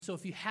So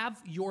if you have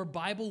your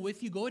Bible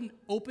with you, go ahead and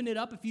open it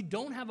up. If you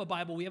don't have a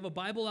Bible, we have a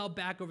Bible out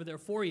back over there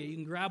for you. You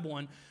can grab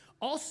one.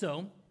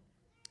 Also,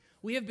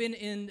 we have been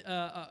in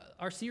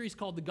our series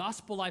called the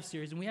Gospel Life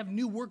series, and we have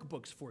new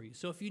workbooks for you.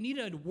 So if you need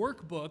a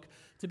workbook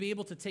to be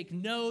able to take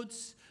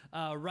notes,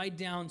 write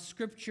down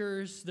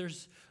scriptures,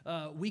 there's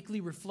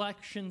weekly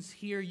reflections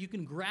here. You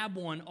can grab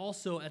one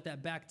also at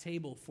that back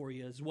table for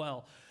you as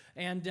well.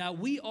 And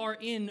we are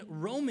in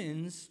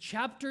Romans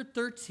chapter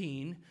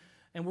 13,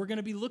 and we're going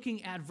to be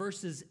looking at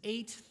verses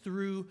 8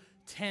 through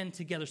 10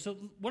 together. So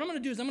what I'm going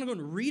to do is I'm going to go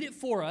and read it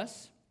for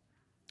us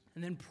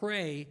and then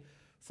pray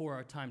for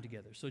our time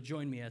together. So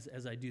join me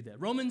as I do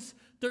that. Romans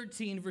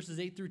 13, verses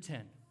 8 through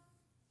 10.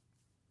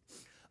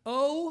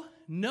 Owe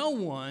no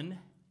one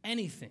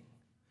anything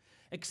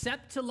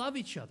except to love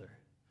each other.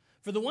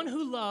 For the one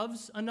who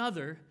loves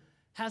another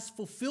has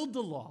fulfilled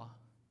the law.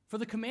 For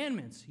the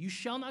commandments, you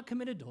shall not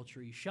commit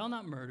adultery, you shall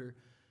not murder,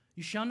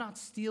 you shall not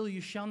steal,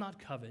 you shall not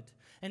covet,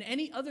 and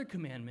any other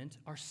commandment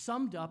are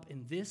summed up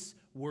in this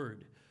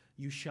word: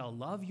 you shall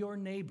love your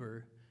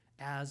neighbor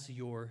as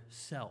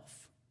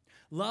yourself.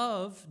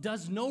 Love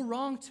does no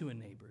wrong to a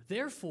neighbor.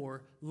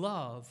 Therefore,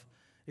 love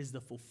is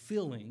the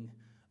fulfilling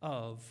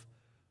of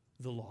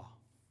the law.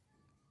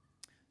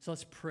 So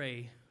let's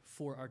pray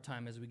for our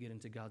time as we get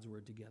into God's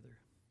word together.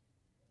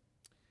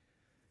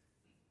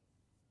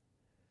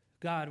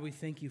 God, we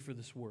thank you for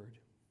this word.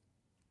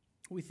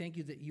 We thank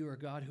you that you are a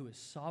God who is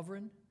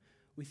sovereign.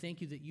 We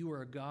thank you that you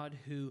are a God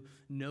who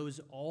knows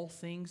all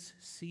things,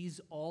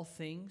 sees all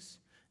things,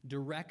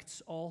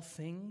 directs all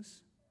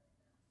things,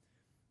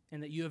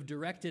 and that you have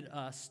directed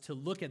us to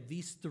look at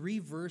these 3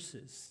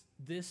 verses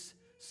this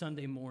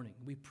Sunday morning.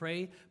 We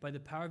pray by the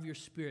power of your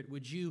Spirit,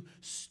 would you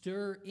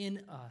stir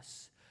in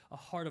us a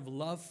heart of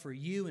love for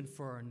you and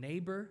for our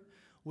neighbor?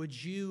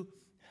 Would you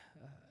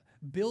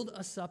build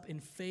us up in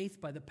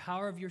faith by the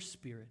power of your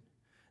Spirit,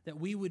 that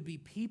we would be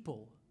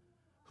people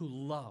who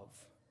love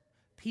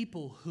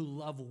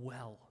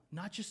well,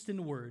 not just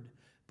in word,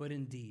 but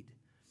in deed.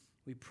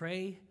 We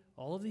pray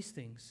all of these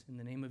things in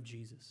the name of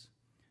Jesus.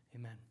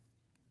 Amen.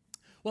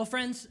 Well,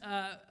 friends,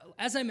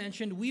 as I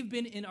mentioned, we've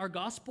been in our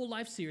Gospel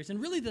Life series,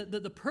 and really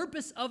the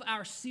purpose of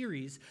our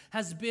series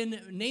has been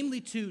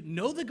namely to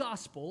know the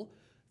gospel,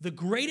 the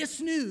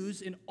greatest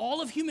news in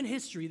all of human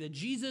history, that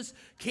Jesus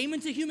came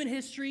into human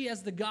history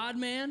as the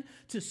God-man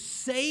to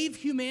save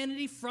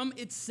humanity from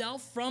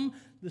itself, from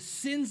the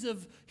sins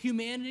of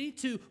humanity,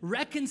 to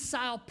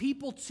reconcile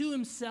people to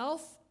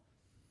himself,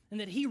 and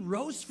that he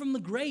rose from the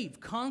grave,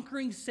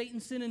 conquering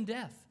Satan, sin, and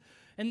death,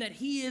 and that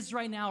he is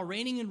right now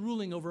reigning and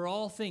ruling over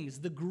all things.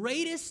 The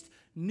greatest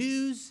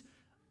news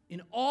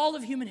in all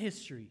of human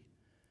history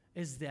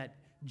is that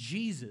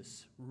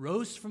Jesus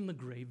rose from the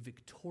grave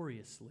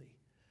victoriously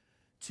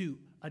to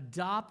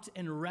adopt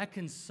and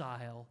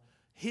reconcile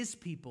his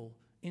people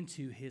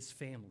into his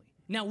family.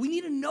 Now, we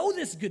need to know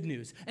this good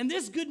news. And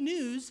this good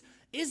news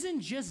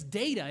isn't just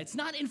data. It's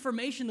not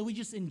information that we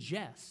just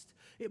ingest.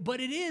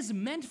 But it is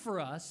meant for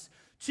us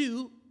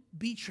to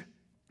be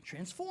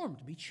transformed,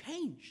 to be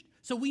changed.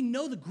 So we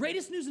know the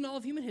greatest news in all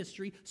of human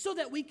history so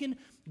that we can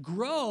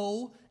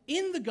grow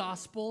in the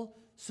gospel,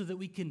 so that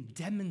we can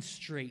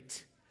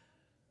demonstrate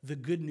the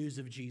good news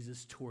of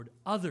Jesus toward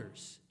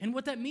others. And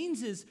what that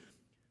means is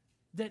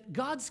that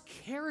God's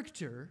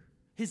character,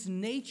 his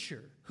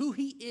nature, who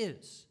he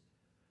is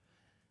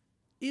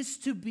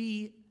to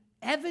be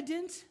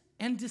evident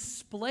and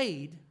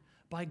displayed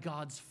by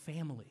God's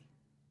family.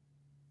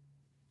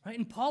 Right?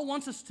 And Paul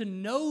wants us to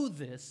know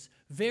this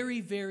very,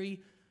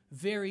 very,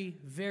 very,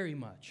 very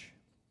much.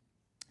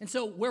 And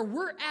so where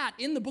we're at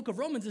in the book of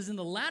Romans is in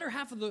the latter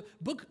half of the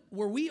book,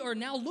 where we are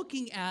now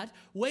looking at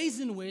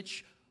ways in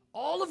which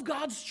all of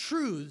God's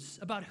truths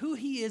about who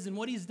he is and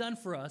what he's done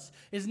for us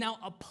is now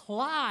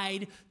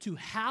applied to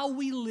how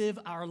we live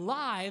our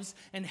lives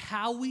and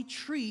how we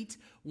treat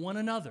one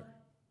another.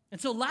 And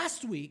so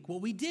last week,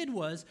 what we did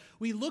was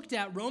we looked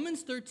at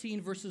Romans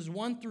 13, verses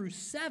 1 through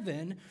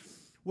 7,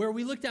 where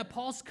we looked at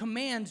Paul's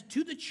command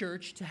to the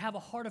church to have a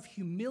heart of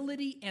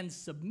humility and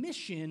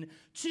submission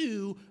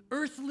to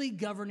earthly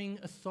governing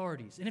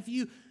authorities. And if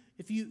you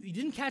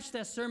didn't catch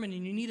that sermon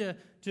and you need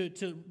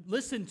to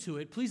listen to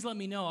it, please let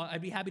me know.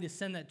 I'd be happy to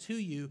send that to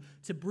you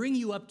to bring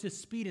you up to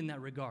speed in that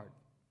regard.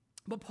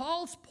 But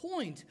Paul's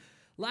point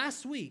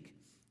last week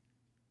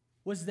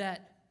was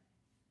that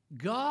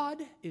God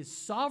is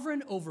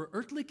sovereign over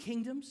earthly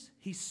kingdoms.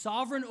 He's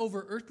sovereign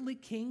over earthly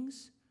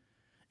kings.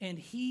 And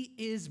he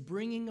is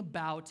bringing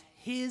about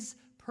his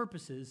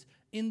purposes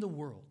in the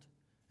world.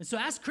 And so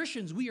as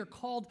Christians, we are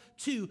called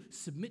to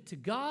submit to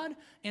God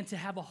and to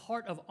have a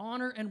heart of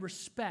honor and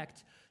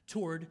respect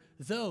toward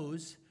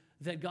those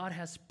that God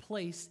has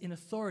placed in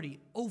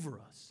authority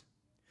over us.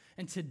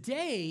 And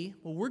today,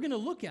 what we're going to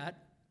look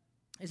at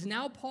is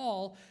now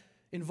Paul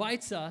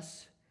invites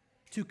us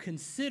to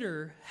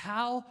consider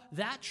how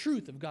that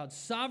truth of God's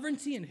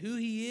sovereignty and who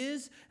he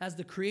is as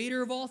the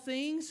creator of all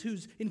things,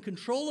 who's in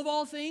control of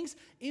all things,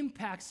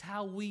 impacts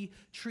how we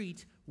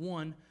treat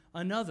one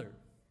another.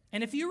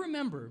 And if you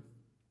remember,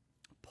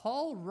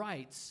 Paul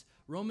writes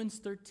Romans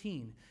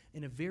 13,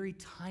 in a very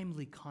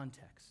timely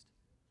context.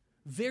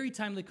 Very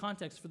timely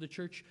context for the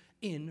church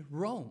in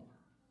Rome.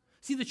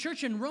 See, the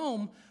church in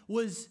Rome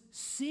was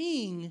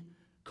seeing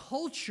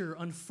culture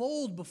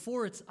unfold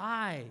before its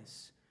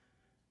eyes.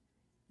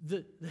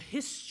 The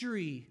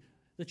history,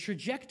 the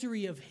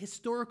trajectory of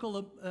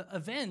historical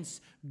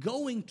events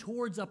going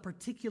towards a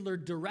particular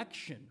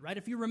direction, right?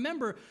 If you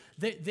remember,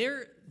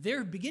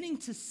 they're beginning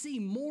to see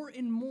more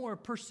and more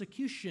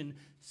persecution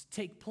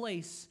take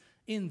place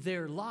in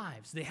their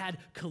lives. They had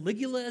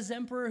Caligula as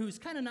emperor, who's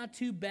kind of not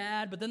too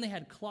bad, but then they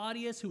had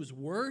Claudius, who was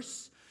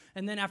worse.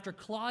 And then after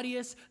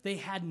Claudius, they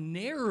had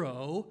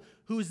Nero,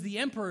 who is the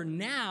emperor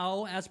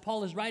now, as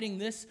Paul is writing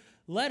this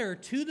letter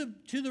to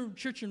the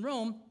church in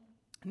Rome.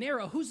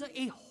 Nero, who's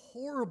a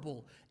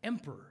horrible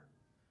emperor.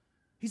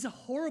 He's a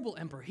horrible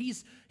emperor.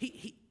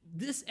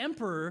 This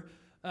emperor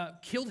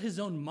killed his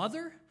own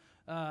mother.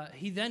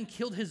 He then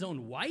killed his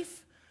own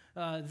wife.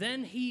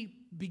 Then he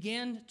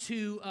began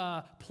to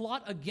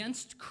plot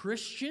against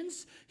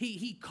Christians.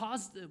 He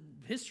caused,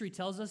 history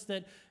tells us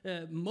that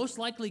most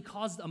likely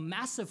caused a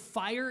massive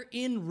fire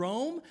in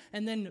Rome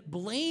and then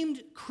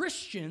blamed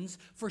Christians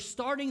for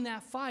starting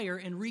that fire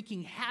and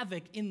wreaking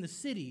havoc in the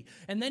city.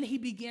 And then he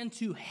began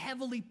to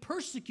heavily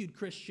persecute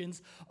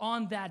Christians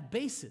on that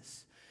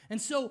basis.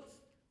 And so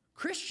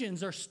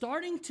Christians are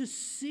starting to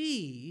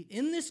see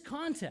in this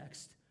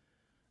context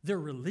their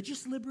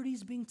religious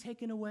liberties being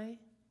taken away,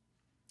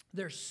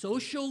 their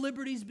social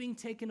liberties being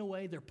taken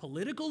away, their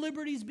political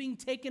liberties being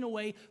taken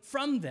away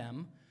from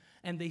them,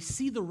 and they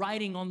see the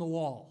writing on the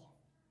wall.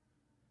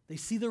 They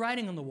see the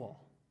writing on the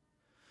wall.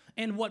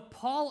 And what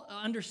Paul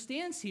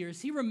understands here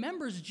is he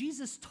remembers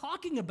Jesus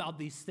talking about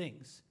these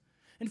things.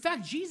 In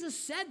fact, Jesus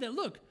said that,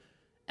 look,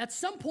 at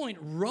some point,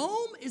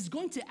 Rome is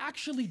going to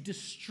actually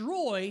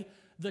destroy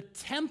the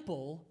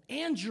temple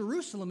and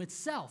Jerusalem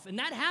itself. And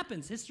that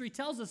happens. History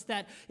tells us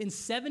that in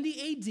 70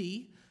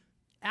 A.D.,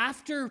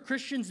 after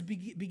Christians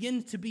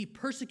begin to be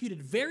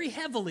persecuted very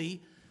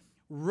heavily,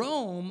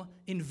 Rome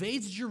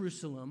invades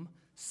Jerusalem,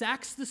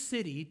 sacks the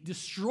city,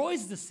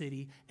 destroys the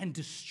city, and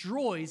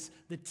destroys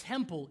the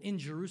temple in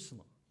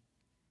Jerusalem.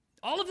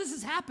 All of this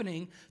is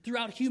happening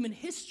throughout human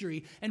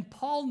history, and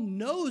Paul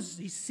knows,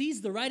 he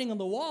sees the writing on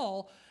the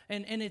wall,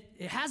 and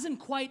it hasn't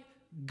quite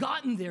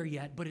gotten there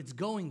yet, but it's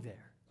going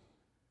there.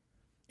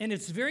 And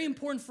it's very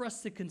important for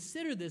us to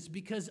consider this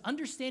because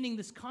understanding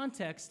this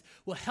context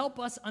will help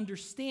us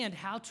understand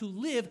how to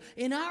live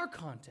in our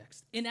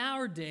context, in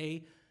our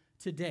day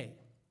today.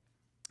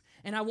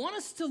 And I want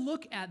us to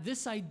look at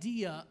this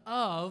idea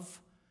of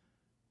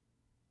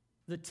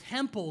the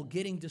temple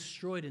getting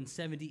destroyed in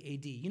 70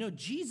 AD. You know,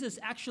 Jesus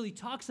actually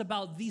talks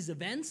about these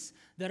events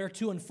that are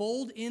to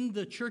unfold in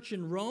the church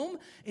in Rome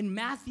in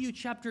Matthew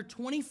chapter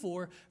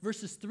 24,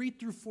 verses 3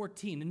 through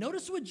 14. And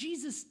notice what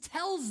Jesus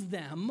tells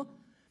them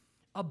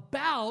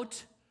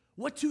about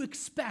what to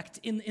expect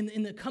in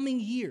the coming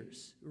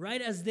years,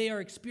 right? As they are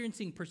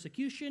experiencing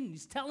persecution,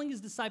 he's telling his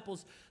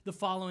disciples the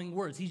following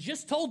words. He's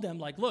just told them,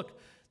 like, look,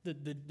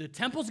 the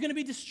temple's going to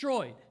be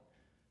destroyed.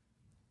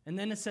 And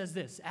then it says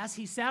this, as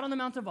he sat on the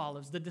Mount of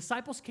Olives, the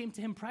disciples came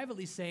to him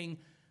privately saying,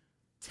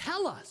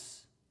 tell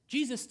us,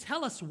 Jesus,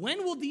 tell us,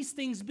 when will these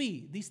things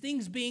be? These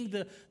things being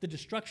the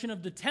destruction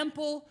of the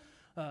temple,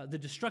 the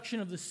destruction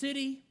of the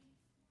city.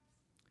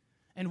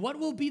 And what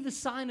will be the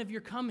sign of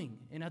your coming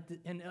and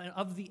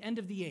of the end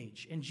of the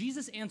age? And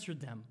Jesus answered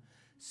them,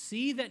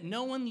 see that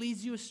no one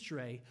leads you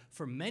astray,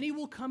 for many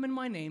will come in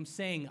my name,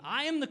 saying,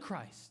 I am the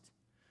Christ,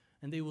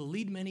 and they will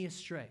lead many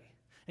astray.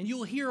 And you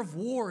will hear of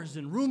wars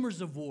and rumors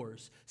of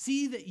wars.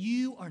 See that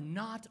you are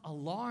not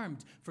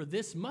alarmed, for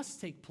this must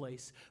take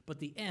place, but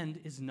the end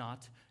is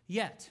not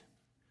yet.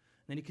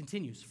 Then he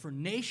continues, for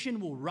nation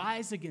will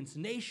rise against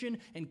nation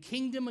and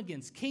kingdom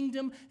against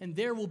kingdom, and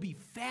there will be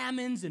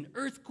famines and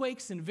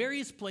earthquakes in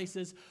various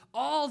places.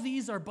 All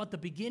these are but the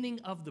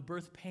beginning of the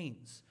birth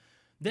pains.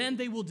 Then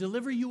they will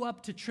deliver you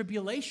up to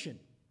tribulation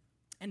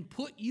and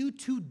put you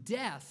to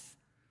death,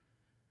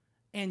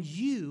 and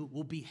you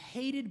will be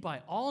hated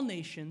by all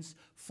nations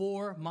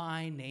for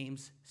my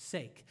name's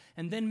sake.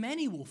 And then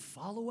many will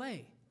fall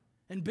away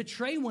and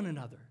betray one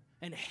another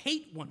and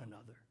hate one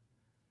another.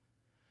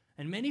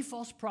 And many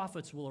false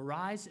prophets will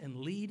arise and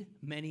lead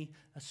many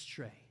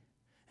astray.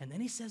 And then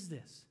he says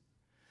this,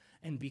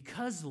 and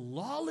because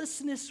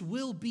lawlessness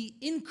will be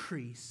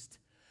increased,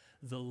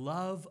 the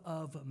love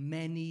of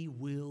many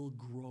will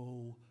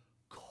grow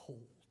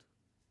cold.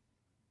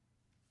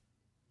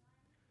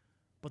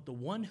 But the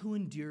one who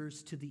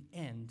endures to the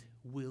end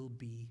will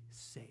be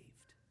saved.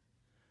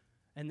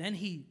 And then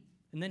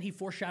he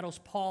foreshadows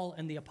Paul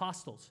and the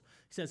apostles.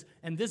 He says,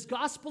 and this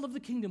gospel of the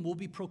kingdom will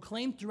be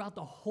proclaimed throughout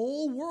the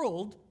whole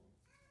world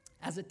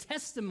as a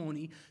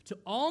testimony to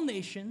all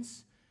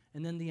nations,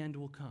 and then the end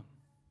will come.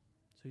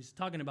 So he's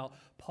talking about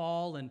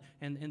Paul and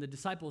the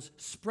disciples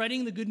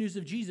spreading the good news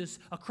of Jesus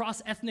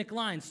across ethnic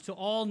lines to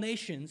all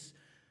nations,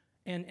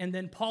 And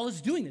then Paul is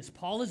doing this.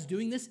 Paul is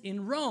doing this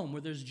in Rome,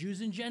 where there's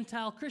Jews and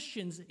Gentile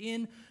Christians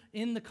in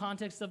the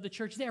context of the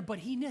church there. But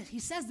he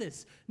says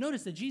this.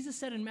 Notice that Jesus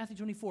said in Matthew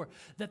 24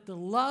 that the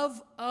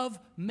love of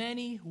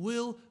many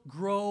will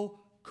grow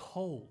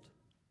cold.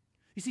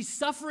 You see,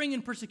 suffering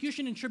and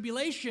persecution and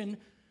tribulation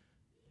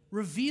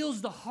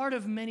reveals the heart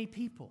of many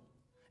people.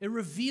 It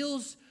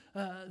reveals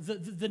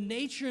the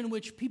nature in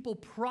which people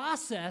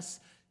process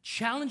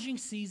challenging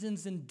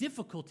seasons and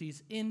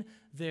difficulties in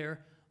their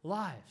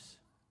lives.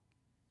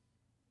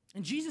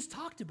 And Jesus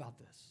talked about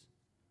this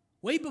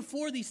way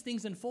before these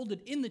things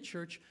unfolded in the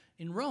church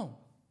in Rome.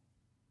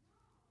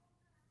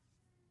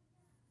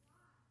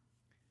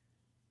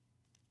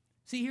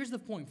 See, here's the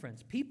point,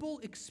 friends. People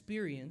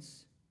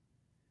experience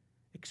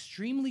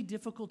extremely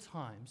difficult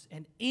times,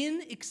 and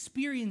in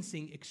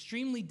experiencing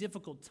extremely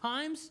difficult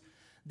times,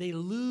 they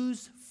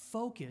lose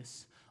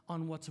focus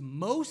on what's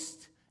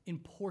most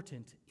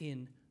important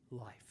in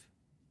life.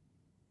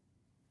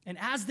 And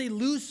as they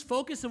lose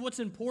focus of what's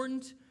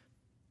important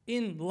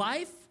in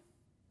life,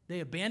 they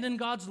abandon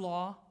God's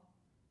law,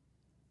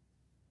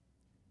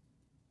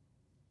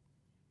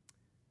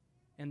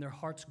 and their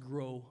hearts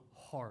grow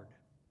hard.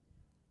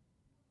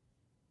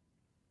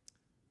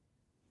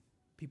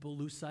 People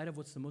lose sight of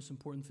what's the most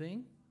important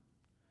thing.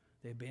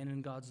 They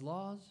abandon God's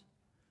laws,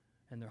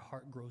 and their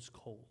heart grows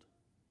cold.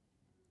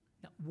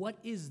 Now, what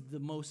is the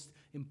most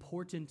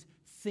important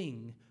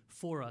thing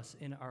for us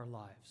in our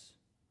lives?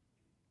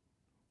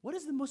 What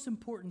is the most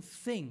important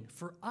thing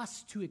for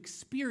us to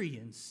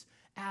experience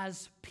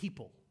as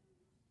people?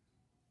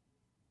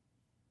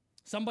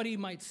 Somebody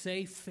might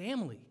say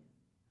family.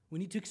 We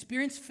need to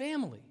experience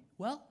family.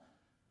 Well,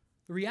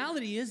 the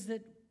reality is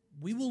that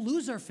we will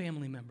lose our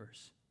family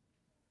members.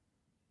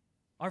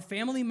 Our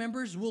family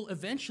members will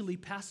eventually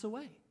pass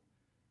away.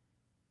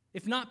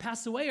 If not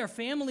pass away, our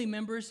family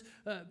members,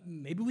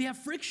 maybe we have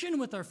friction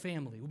with our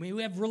family. Maybe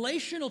we have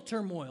relational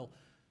turmoil.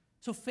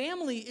 So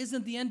family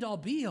isn't the end-all,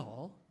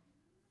 be-all.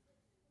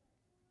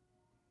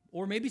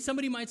 Or maybe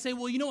somebody might say,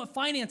 well, you know what,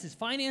 finances.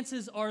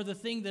 Finances are the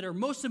thing that are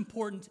most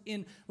important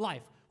in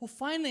life. Well,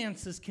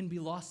 finances can be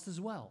lost as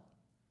well.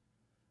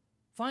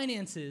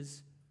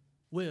 Finances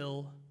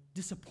will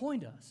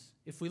disappoint us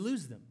if we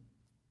lose them.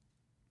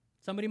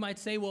 Somebody might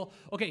say, well,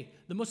 okay,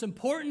 the most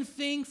important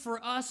thing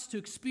for us to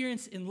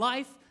experience in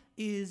life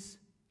is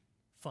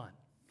fun.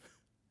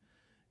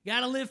 You got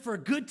to live for a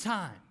good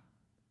time.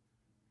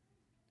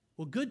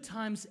 Well, good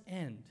times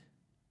end.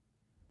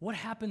 What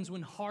happens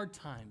when hard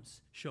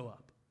times show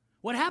up?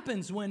 What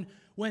happens when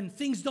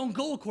things don't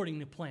go according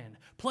to plan?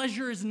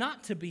 Pleasure is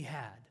not to be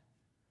had.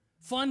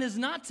 Fun is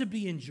not to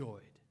be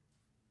enjoyed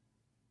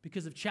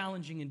because of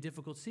challenging and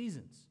difficult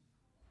seasons.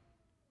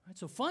 Right,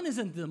 so fun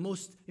isn't the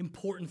most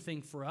important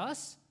thing for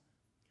us.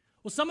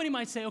 Well, somebody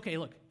might say, okay,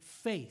 look,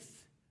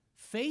 faith.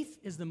 Faith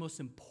is the most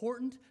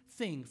important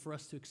thing for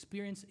us to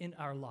experience in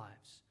our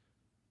lives.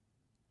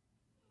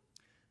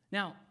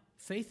 Now,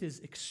 faith is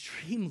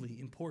extremely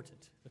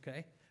important,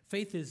 okay?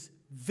 Faith is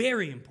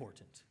very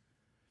important.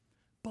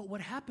 But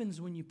what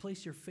happens when you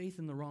place your faith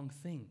in the wrong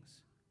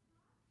things?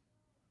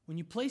 When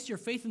you place your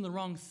faith in the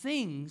wrong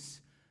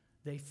things,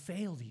 they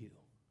fail you.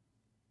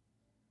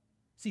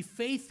 See,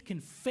 faith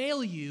can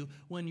fail you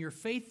when your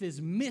faith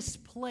is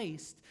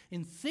misplaced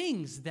in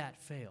things that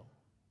fail.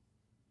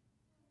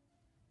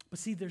 But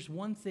see, there's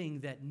one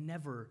thing that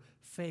never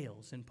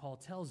fails, and Paul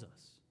tells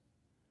us.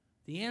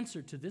 The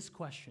answer to this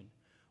question,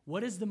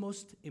 what is the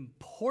most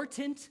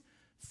important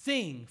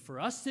thing for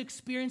us to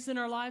experience in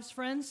our lives,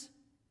 friends?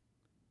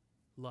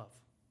 Love.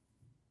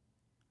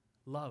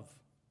 Love.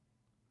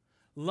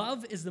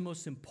 Love is the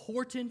most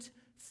important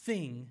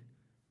thing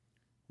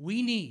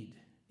we need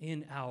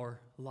in our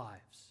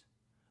lives.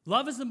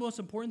 Love is the most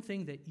important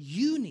thing that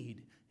you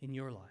need in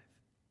your life.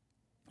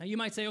 Now you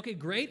might say, okay,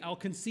 great, I'll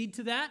concede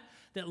to that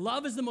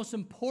love is the most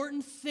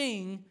important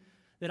thing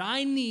that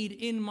I need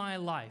in my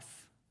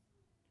life.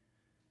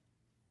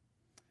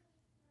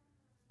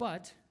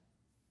 But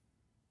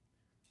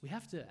we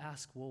have to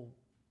ask, well,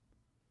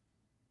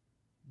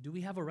 do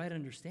we have a right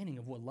understanding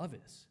of what love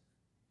is?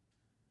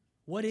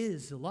 What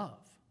is love?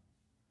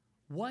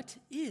 What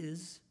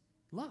is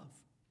love?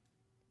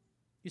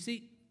 You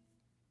see,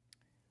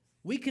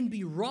 we can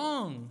be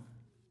wrong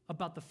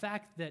about the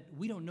fact that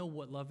we don't know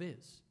what love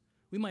is.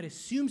 We might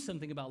assume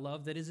something about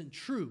love that isn't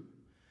true.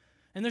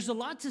 And there's a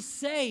lot to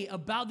say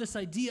about this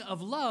idea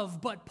of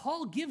love, but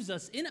Paul gives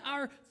us, in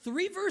our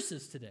 3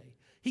 verses today,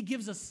 he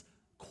gives us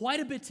quite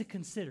a bit to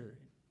consider.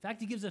 In fact,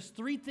 he gives us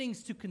 3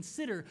 things to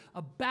consider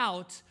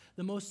about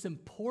the most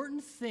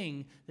important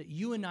thing that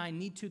you and I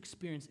need to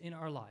experience in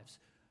our lives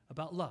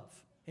about love.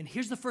 And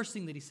here's the first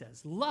thing that he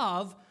says.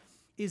 Love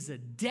is a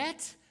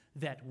debt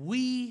that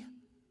we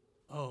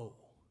owe.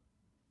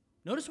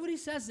 Notice what he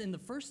says in the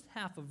first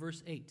half of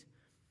verse 8.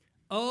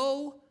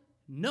 Owe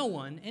no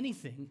one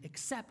anything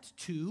except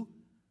to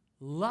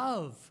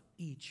love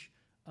each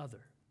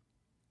other.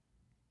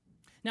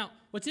 Now,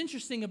 what's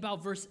interesting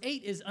about verse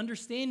 8 is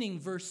understanding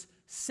verse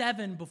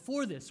 7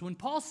 before this. When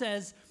Paul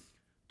says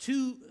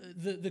to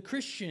the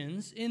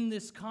Christians in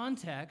this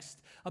context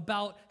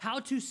about how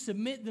to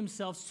submit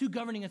themselves to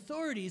governing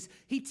authorities,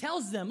 he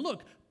tells them,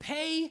 look,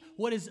 pay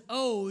what is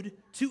owed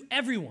to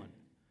everyone.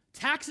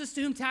 Taxes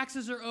to whom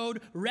taxes are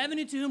owed,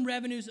 revenue to whom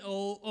revenue is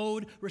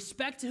owed,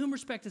 respect to whom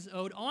respect is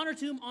owed, honor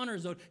to whom honor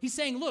is owed. He's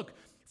saying, look,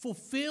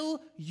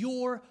 fulfill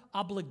your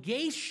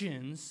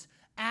obligations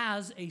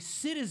as a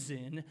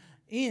citizen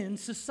in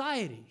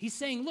society. He's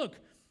saying, look,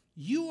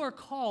 you are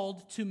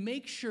called to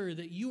make sure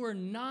that you are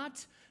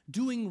not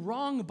doing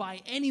wrong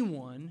by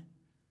anyone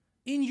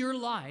in your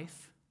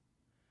life.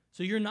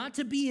 So you're not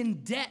to be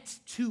in debt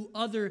to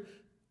other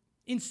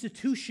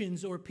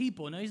institutions or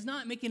people. Now, he's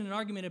not making an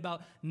argument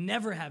about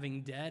never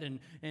having debt and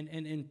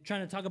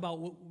trying to talk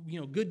about,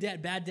 good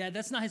debt, bad debt.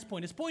 That's not his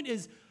point. His point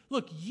is,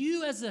 look,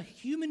 you as a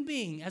human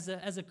being, as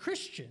a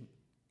Christian,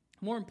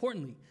 more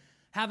importantly,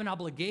 have an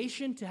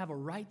obligation to have a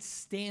right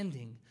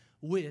standing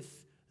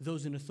with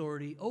those in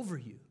authority over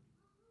you.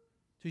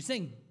 So he's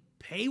saying,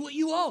 pay what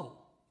you owe.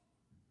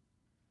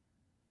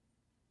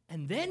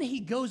 And then he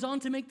goes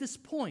on to make this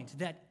point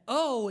that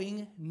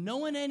owing no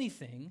one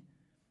anything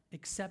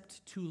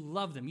except to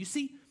love them. You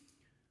see,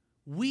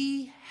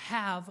 we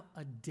have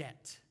a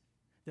debt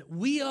that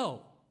we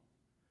owe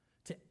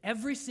to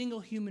every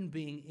single human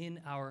being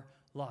in our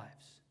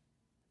lives.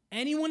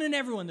 Anyone and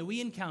everyone that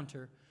we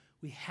encounter,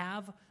 we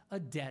have a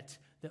debt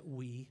that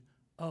we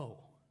owe.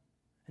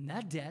 And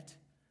that debt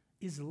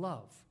is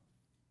love.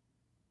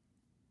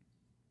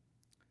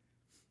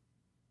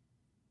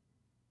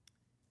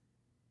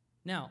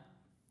 Now,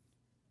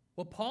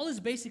 what Paul is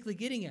basically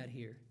getting at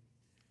here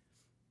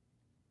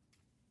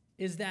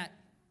is that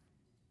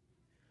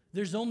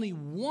there's only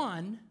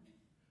one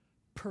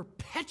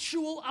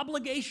perpetual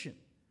obligation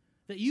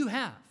that you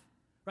have,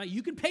 right?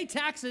 You can pay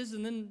taxes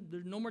and then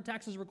there's no more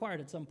taxes required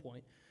at some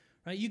point,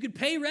 right? You could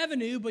pay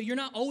revenue, but you're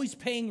not always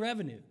paying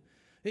revenue.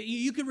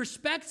 You could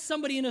respect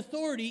somebody in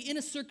authority in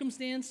a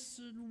circumstance,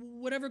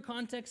 whatever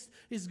context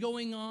is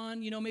going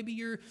on. Maybe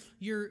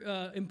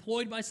you're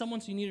employed by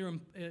someone, so you need to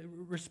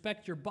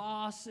respect your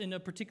boss in a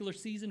particular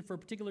season for a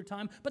particular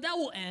time. But that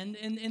will end,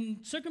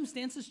 and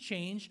circumstances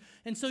change.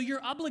 And so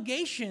your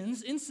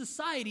obligations in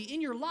society, in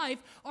your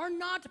life, are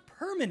not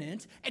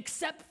permanent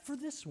except for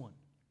this one.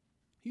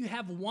 You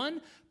have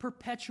one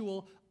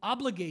perpetual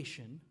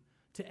obligation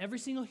to every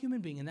single human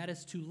being, and that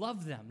is to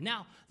love them.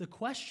 Now, the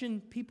question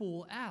people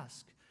will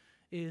ask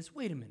is,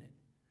 wait a minute,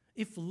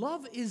 if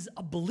love is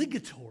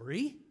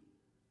obligatory,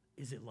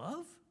 is it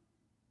love?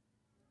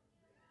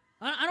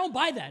 I don't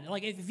buy that.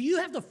 Like, if you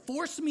have to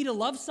force me to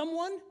love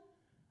someone,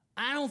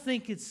 I don't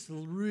think it's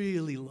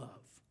really love.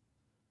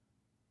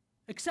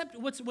 Except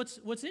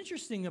what's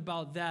interesting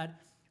about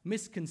that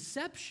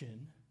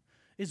misconception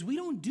is we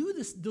don't do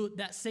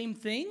that same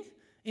thing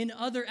in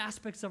other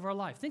aspects of our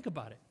life. Think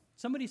about it.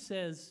 Somebody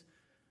says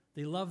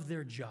they love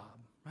their job,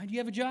 right? Do you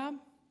have a job?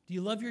 Do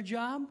you love your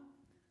job?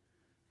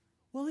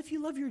 Well, if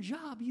you love your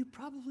job, you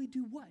probably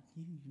do what?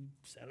 You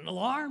set an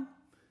alarm.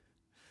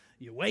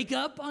 You wake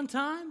up on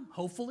time,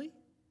 hopefully.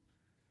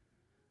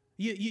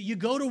 You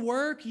go to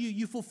work.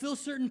 You fulfill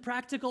certain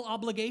practical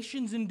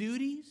obligations and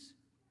duties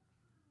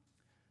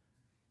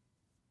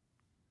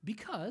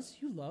because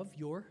you love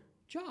your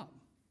job,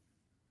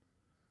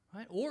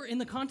 right? Or in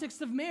the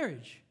context of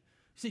marriage,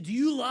 you say, do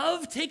you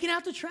love taking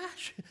out the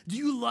trash? Do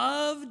you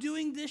love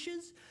doing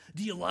dishes?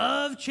 Do you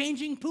love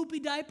changing poopy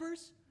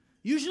diapers?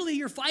 Usually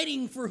you're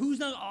fighting for who's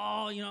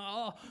not,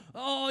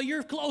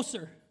 you're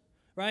closer,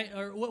 right?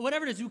 Or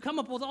whatever it is. You come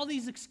up with all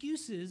these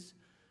excuses.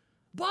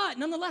 But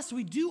nonetheless,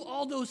 we do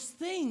all those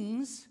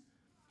things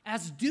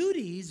as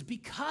duties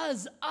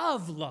because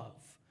of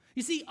love.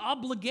 You see,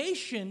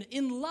 obligation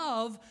in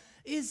love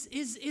is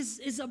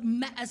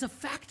as a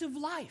fact of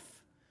life.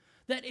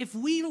 That if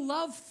we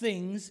love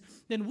things,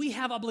 then we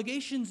have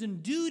obligations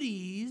and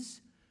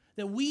duties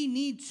that we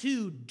need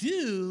to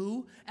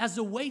do as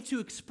a way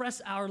to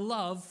express our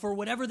love for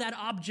whatever that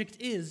object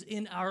is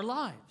in our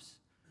lives.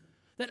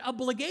 That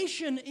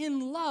obligation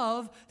in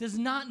love does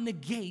not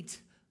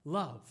negate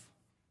love.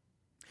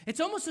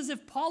 It's almost as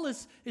if Paul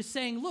is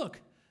saying,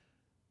 look,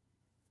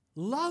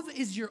 love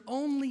is your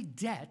only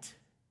debt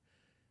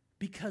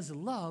because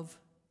love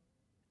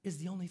is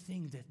the only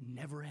thing that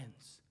never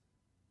ends.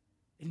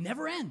 It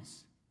never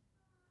ends.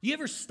 Do you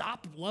ever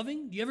stop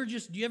loving?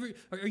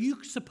 Are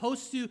you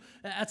supposed to,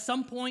 at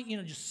some point,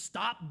 just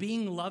stop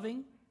being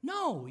loving?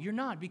 No, you're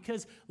not,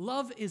 because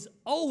love is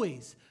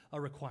always a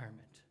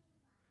requirement.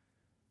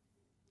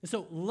 And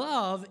so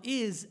love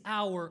is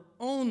our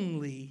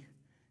only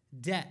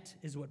debt,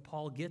 is what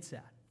Paul gets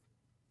at.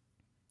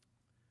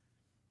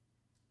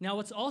 Now,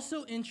 what's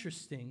also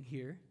interesting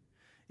here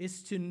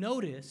is to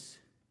notice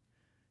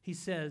he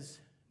says,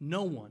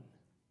 no one.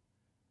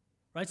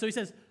 Right? So he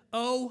says,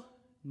 owe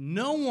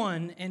no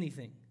one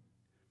anything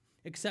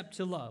except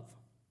to love.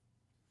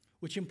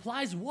 Which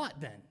implies what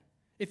then?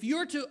 If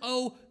you're to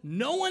owe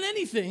no one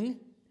anything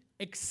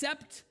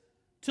except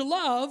to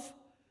love,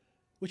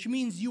 which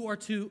means you are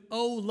to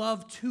owe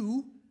love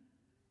to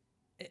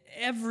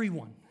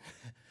everyone.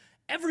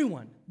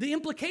 everyone. The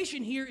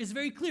implication here is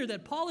very clear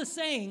that Paul is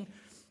saying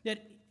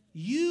that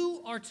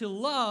you are to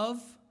love,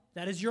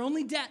 that is your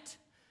only debt,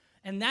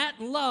 and that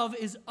love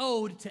is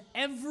owed to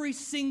every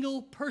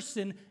single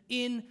person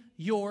in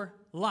your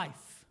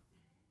life.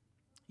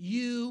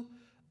 You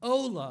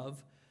owe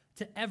love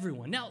to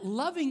everyone. Now,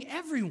 loving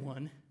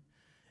everyone,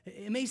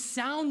 it may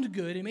sound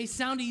good, it may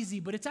sound easy,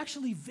 but it's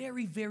actually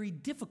very, very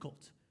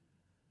difficult.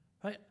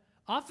 Right?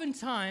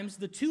 Oftentimes,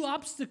 the two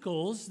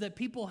obstacles that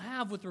people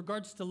have with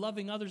regards to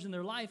loving others in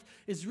their life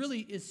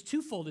is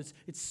twofold. It's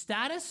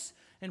status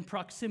and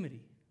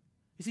proximity.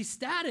 You see,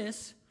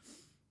 status,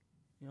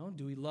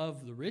 do we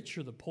love the rich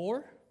or the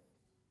poor?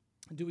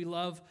 Do we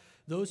love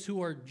those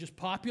who are just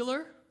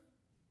popular?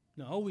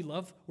 No,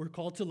 we're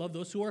called to love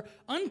those who are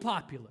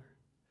unpopular.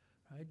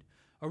 Right?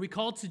 Are we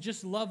called to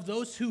just love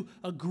those who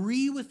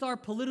agree with our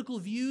political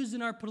views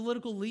and our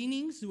political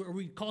leanings? Are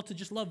we called to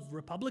just love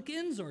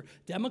Republicans or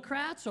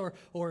Democrats or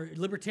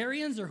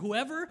libertarians or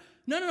whoever?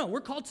 No.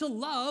 We're called to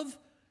love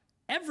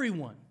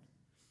everyone.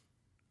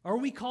 Are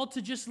we called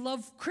to just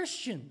love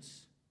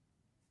Christians?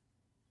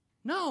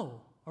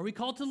 No. Are we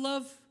called to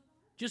love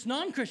just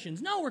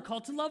non-Christians? No, we're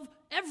called to love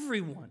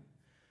everyone.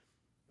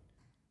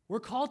 We're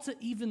called to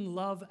even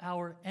love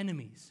our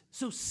enemies.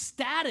 So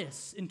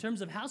status, in terms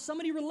of how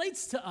somebody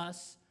relates to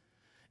us,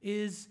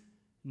 is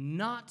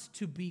not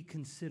to be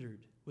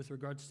considered with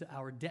regards to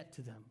our debt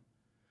to them.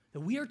 That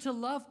we are to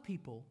love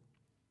people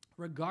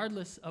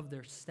regardless of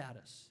their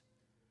status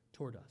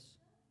toward us.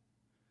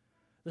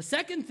 The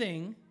second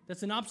thing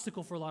that's an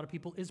obstacle for a lot of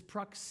people is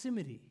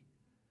proximity.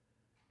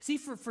 See,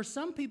 for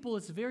some people,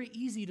 it's very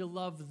easy to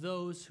love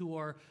those who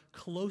are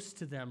close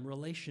to them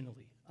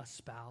relationally, a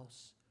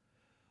spouse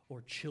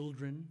or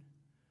children,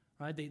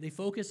 right? They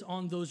focus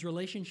on those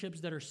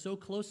relationships that are so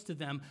close to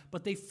them,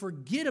 but they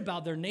forget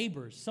about their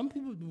neighbors. Some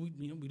people,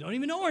 we don't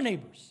even know our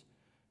neighbors,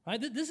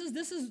 right? This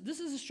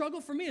is a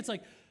struggle for me. It's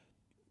like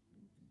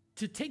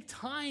to take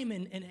time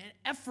and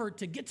effort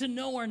to get to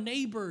know our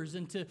neighbors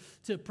and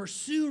to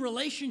pursue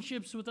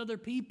relationships with other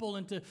people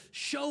and to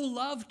show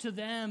love to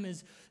them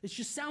it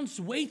just sounds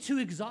way too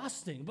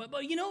exhausting. But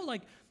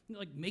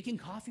like making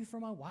coffee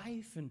for my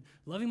wife and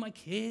loving my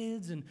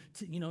kids and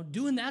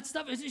doing that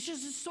stuff, it's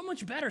just so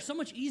much better, so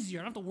much easier.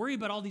 I don't have to worry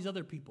about all these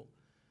other people,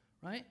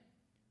 right?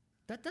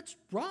 That's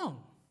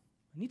wrong.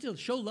 I need to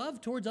show love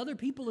towards other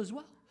people as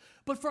well.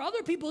 But for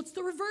other people, it's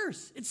the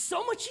reverse. It's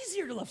so much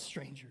easier to love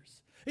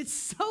strangers. It's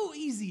so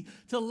easy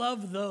to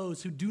love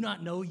those who do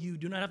not know you,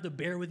 do not have to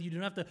bear with you, do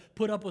not have to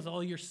put up with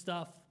all your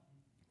stuff,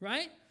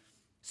 right?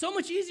 So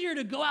much easier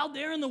to go out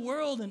there in the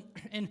world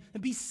and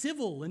be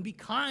civil and be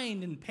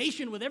kind and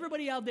patient with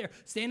everybody out there,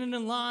 standing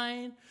in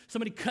line.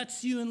 Somebody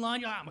cuts you in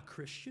line. You're like, I'm a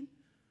Christian.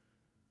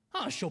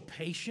 I'll show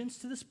patience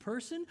to this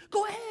person.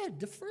 Go ahead,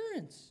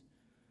 deference.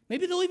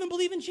 Maybe they'll even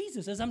believe in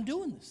Jesus as I'm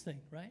doing this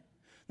thing, right?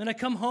 Then I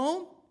come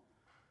home.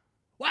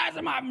 Why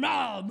is my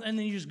mom? And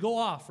then you just go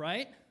off,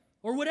 right?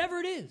 Or whatever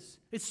it is.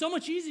 It's so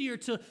much easier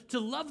to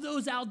love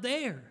those out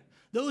there,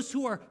 those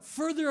who are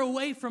further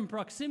away from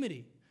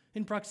proximity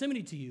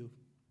to you,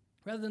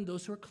 rather than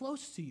those who are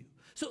close to you.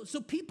 So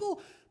people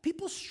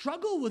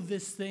struggle with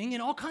this thing in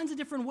all kinds of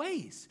different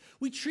ways.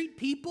 We treat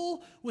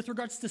people with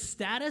regards to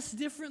status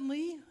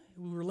differently.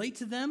 We relate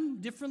to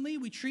them differently.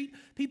 We treat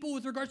people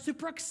with regards to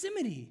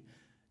proximity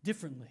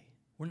differently.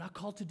 We're not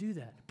called to do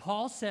that.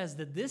 Paul says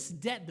that this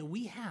debt that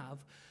we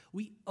have,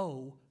 we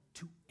owe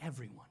to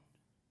everyone.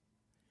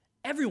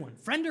 Everyone,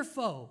 friend or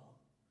foe,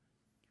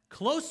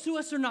 close to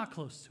us or not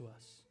close to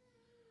us,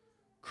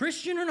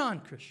 Christian or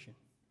non-Christian,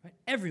 right?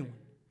 Everyone.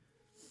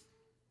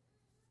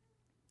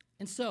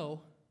 And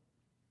so,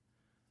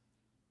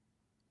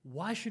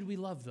 why should we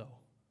love, though?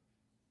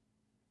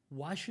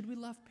 Why should we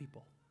love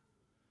people?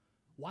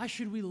 Why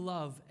should we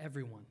love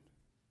everyone?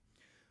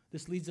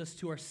 This leads us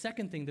to our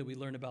second thing that we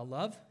learn about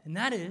love, and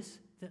that is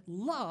that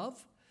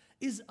love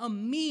is a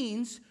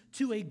means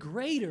to a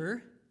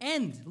greater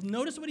end.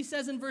 Notice what he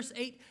says in verse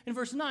 8 and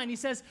verse 9. He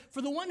says,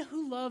 "For the one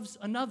who loves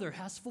another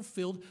has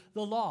fulfilled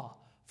the law."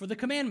 For the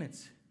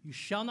commandments, you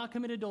shall not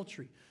commit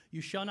adultery,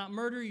 you shall not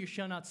murder, you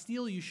shall not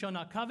steal, you shall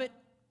not covet,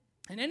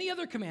 and any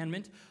other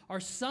commandment are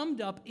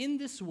summed up in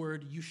this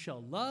word, you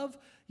shall love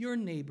your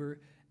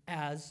neighbor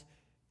as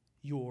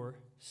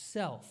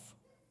yourself.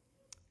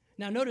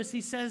 Now notice he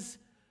says,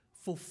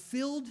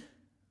 fulfilled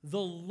the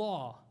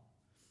law.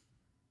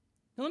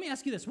 Now let me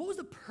ask you this. What was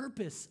the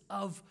purpose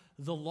of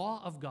the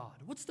law of God?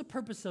 What's the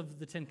purpose of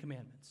the Ten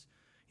Commandments?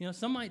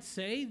 Some might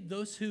say,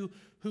 those who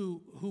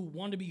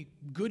want to be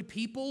good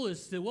people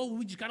is that, well,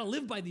 we just got to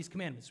live by these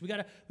commandments. We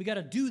got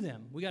to do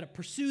them. We got to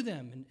pursue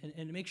them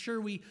and make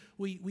sure we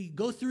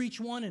go through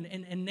each one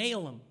and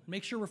nail them.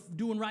 Make sure we're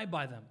doing right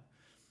by them.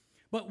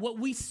 But what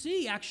we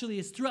see actually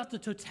is throughout the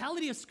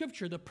totality of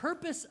Scripture, the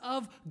purpose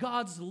of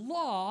God's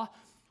law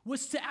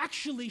was to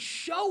actually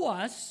show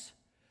us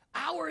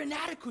our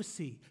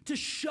inadequacy, to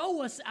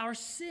show us our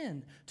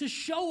sin, to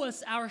show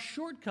us our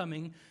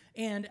shortcoming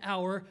and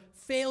our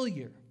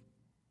failure.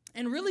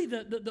 And really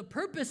the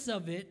purpose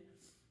of it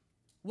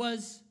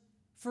was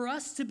for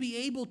us to be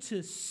able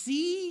to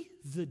see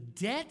the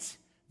debt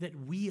that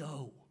we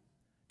owe.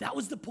 That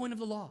was the point of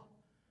the law.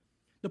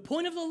 The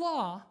point of the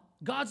law,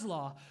 God's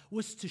law,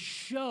 was to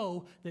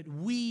show that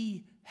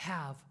we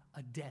have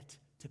a debt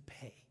to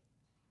pay.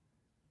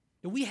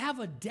 That we have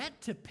a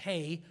debt to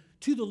pay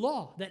to the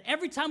law. That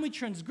every time we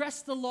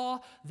transgress the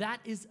law, that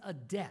is a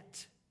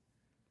debt.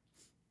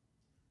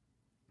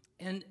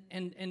 And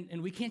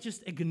we can't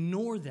just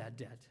ignore that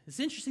debt. It's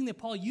interesting that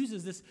Paul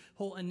uses this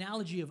whole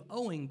analogy of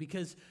owing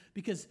because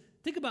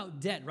think about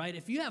debt, right?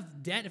 If you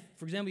have debt, if,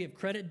 for example, you have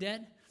credit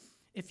debt,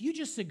 if you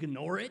just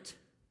ignore it,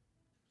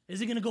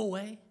 is it going to go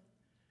away?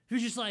 If you're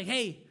just like,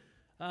 hey,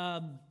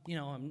 I'll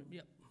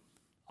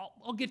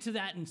get to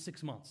that in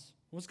 6 months.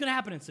 What's going to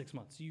happen in 6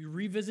 months? You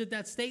revisit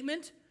that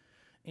statement,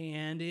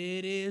 and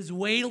it is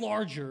way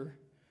larger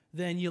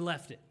than you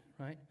left it,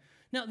 right?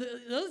 Now, the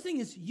other thing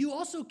is you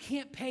also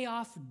can't pay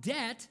off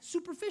debt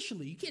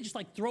superficially. You can't just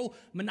like throw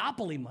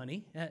monopoly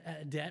money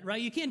at debt,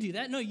 right? You can't do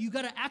that. No, you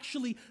got to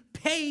actually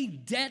pay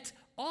debt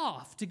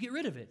off to get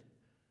rid of it.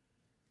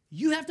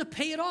 You have to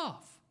pay it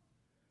off.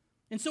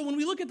 And so when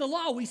we look at the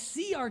law, we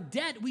see our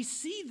debt. We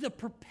see the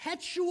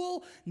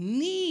perpetual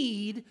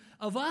need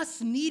of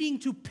us needing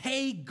to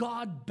pay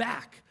God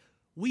back.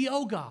 We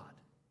owe God.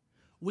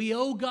 We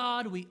owe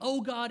God. We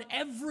owe God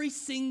every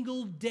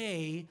single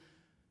day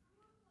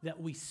that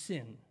we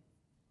sin,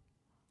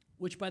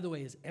 which, by the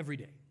way, is every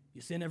day. You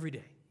sin every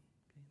day.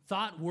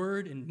 Thought,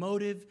 word, and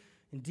motive,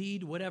 and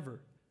deed,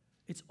 whatever.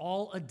 It's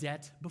all a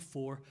debt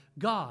before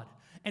God.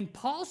 And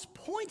Paul's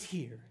point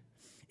here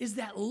is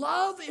that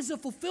love is a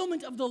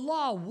fulfillment of the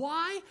law.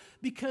 Why?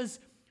 Because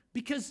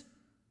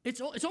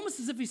it's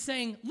almost as if he's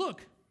saying,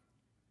 look,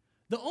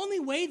 the only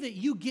way that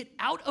you get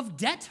out of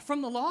debt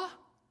from the law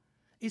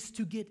is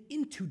to get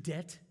into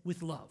debt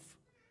with love.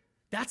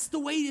 That's the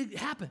way it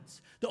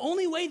happens. The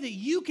only way that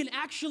you can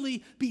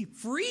actually be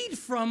freed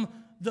from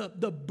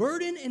the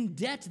burden and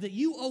debt that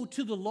you owe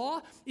to the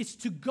law is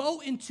to go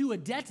into a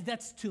debt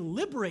that's to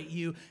liberate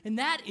you, and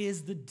that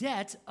is the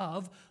debt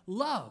of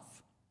love.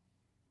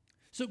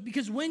 So,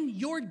 because when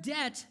your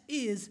debt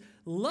is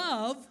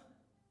love,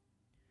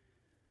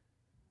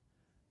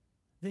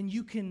 then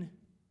you can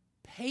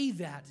pay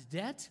that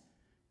debt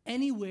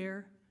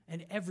anywhere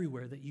and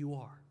everywhere that you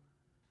are.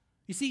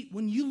 You see,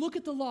 when you look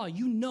at the law,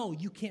 you know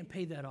you can't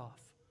pay that off.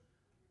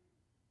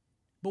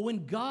 But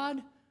when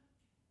God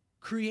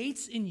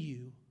creates in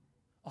you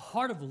a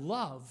heart of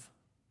love,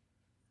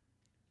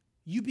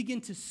 you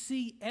begin to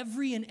see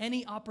every and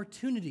any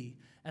opportunity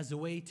as a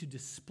way to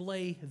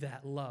display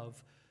that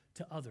love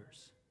to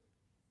others.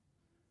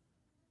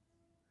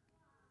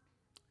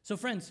 So,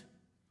 friends,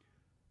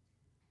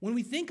 when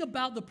we think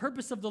about the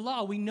purpose of the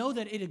law, we know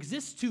that it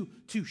exists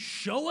to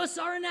show us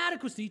our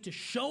inadequacy, to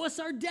show us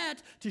our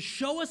debt, to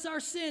show us our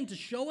sin, to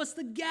show us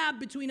the gap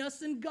between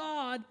us and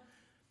God.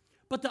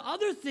 But the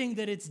other thing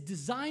that it's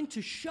designed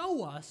to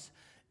show us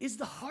is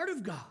the heart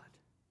of God.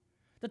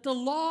 That the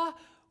law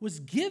was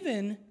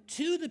given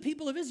to the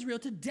people of Israel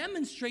to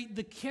demonstrate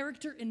the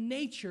character and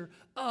nature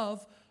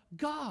of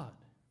God.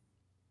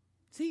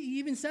 See, he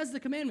even says the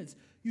commandments.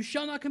 You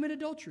shall not commit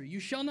adultery. You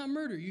shall not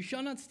murder. You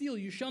shall not steal.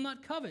 You shall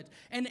not covet.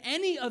 And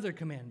any other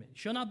commandment. You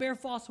shall not bear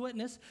false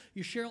witness.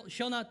 You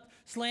shall not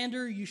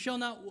slander. You shall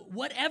not,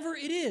 whatever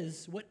it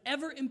is,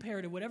 whatever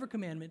imperative, whatever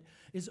commandment,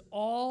 is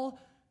all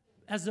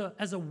as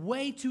a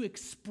way to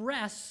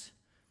express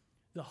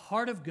the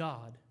heart of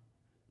God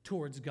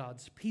towards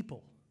God's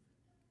people.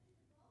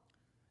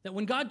 That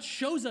when God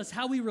shows us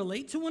how we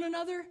relate to one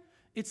another,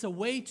 it's a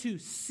way to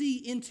see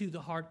into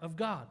the heart of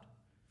God.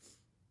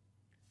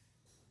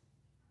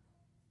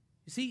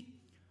 You see,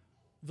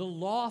 the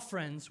law,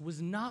 friends,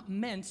 was not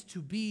meant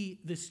to be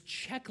this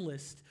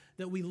checklist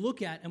that we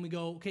look at and we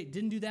go, okay,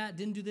 didn't do that,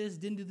 didn't do this,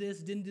 didn't do this,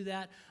 didn't do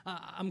that.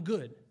 I'm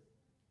good.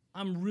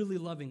 I'm really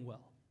loving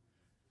well.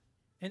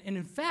 And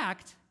in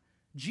fact,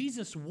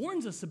 Jesus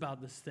warns us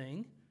about this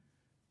thing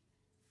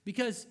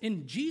because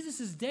in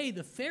Jesus' day,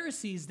 the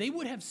Pharisees, they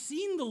would have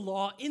seen the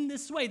law in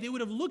this way. They would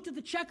have looked at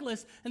the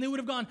checklist and they would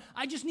have gone,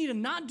 I just need to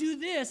not do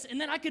this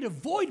and then I could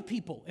avoid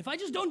people. If I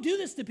just don't do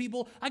this to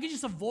people, I could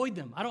just avoid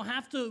them. I don't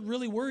have to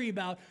really worry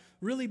about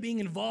really being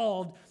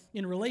involved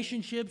in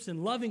relationships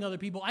and loving other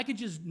people. I could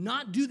just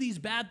not do these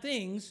bad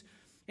things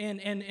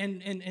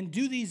and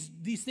do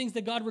these things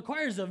that God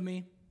requires of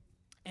me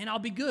and I'll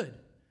be good.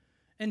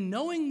 And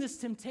knowing this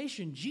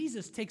temptation,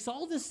 Jesus takes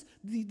all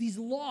these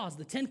laws,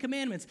 the 10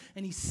 Commandments,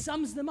 and he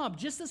sums them up,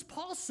 just as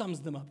Paul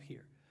sums them up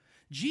here.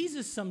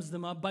 Jesus sums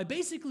them up by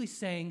basically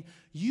saying,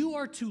 you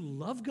are to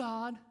love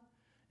God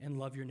and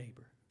love your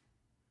neighbor.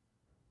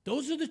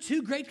 Those are the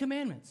two great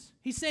commandments.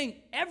 He's saying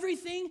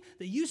everything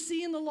that you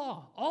see in the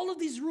law, all of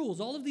these rules,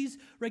 all of these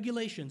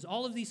regulations,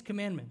 all of these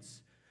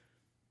commandments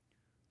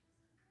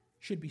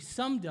should be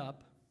summed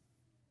up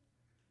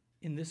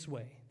in this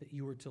way, that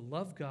you are to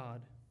love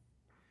God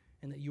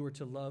and that you are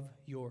to love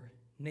your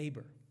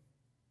neighbor.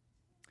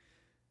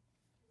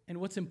 And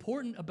what's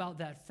important about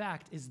that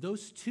fact is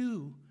those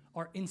two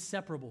are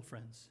inseparable,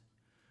 friends.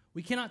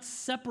 We cannot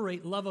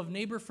separate love of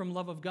neighbor from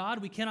love of God.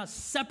 We cannot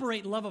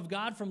separate love of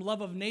God from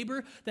love of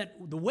neighbor.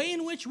 That the way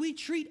in which we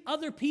treat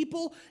other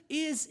people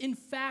is, in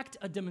fact,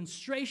 a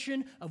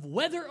demonstration of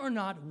whether or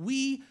not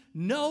we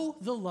know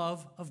the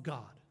love of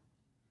God.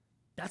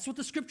 That's what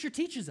the Scripture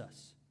teaches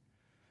us.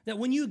 That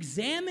when you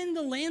examine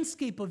the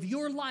landscape of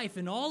your life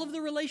and all of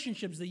the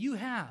relationships that you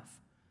have,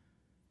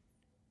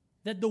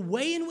 that the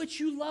way in which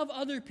you love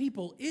other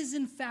people is,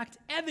 in fact,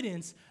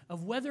 evidence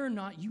of whether or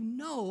not you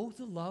know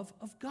the love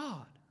of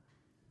God.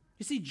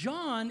 You see,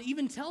 John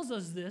even tells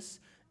us this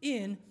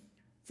in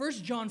 1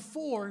 John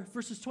 4,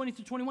 verses 20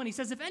 through 21. He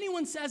says, if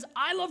anyone says,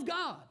 I love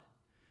God,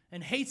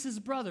 and hates his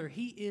brother,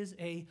 he is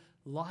a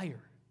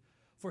liar.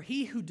 For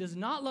he who does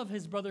not love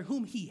his brother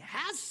whom he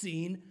has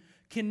seen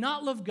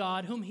cannot love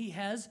God whom he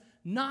has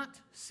not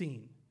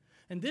seen.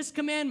 And this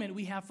commandment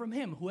we have from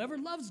him: whoever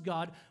loves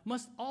God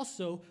must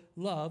also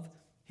love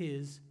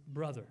his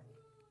brother.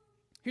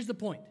 Here's the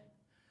point.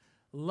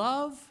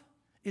 Love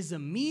is a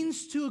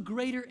means to a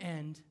greater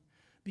end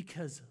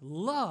because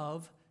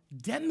love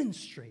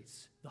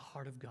demonstrates the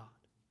heart of God.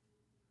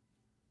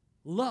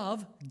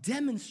 Love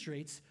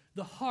demonstrates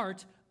the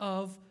heart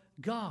of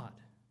God.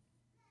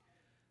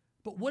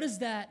 But what does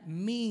that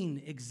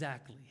mean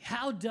exactly?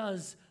 How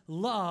does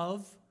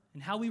love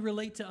and how we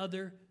relate to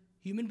other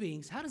human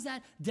beings, how does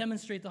that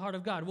demonstrate the heart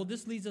of God? Well,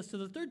 this leads us to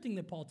the third thing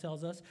that Paul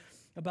tells us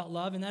about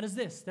love, and that is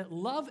this: that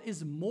love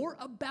is more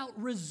about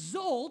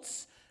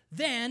results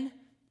than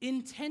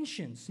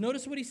intentions.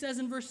 Notice what he says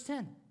in verse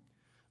 10.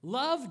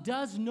 Love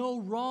does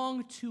no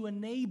wrong to a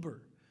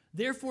neighbor.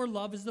 Therefore,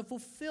 love is the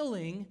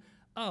fulfilling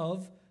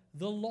of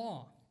the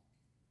law.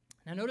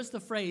 Now, notice the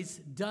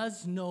phrase,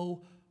 does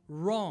no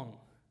wrong.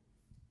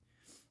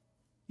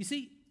 You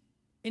see,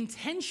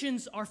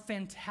 intentions are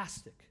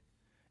fantastic.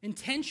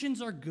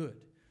 Intentions are good.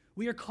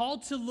 We are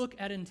called to look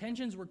at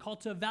intentions. We're called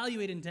to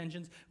evaluate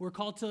intentions. We're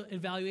called to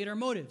evaluate our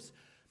motives.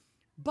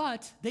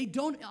 But they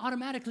don't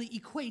automatically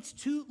equate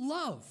to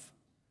love.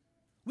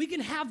 We can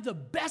have the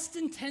best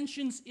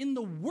intentions in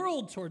the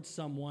world towards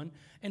someone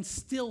and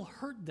still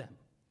hurt them.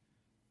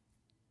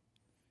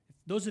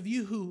 Those of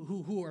you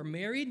who are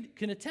married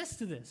can attest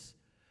to this.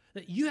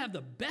 That you have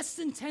the best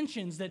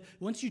intentions, that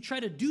once you try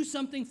to do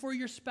something for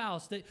your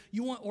spouse that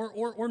you want,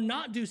 or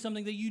not do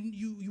something that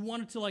you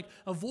wanted to like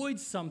avoid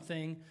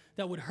something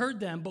that would hurt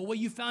them, but what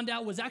you found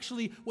out was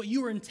actually what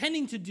you were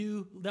intending to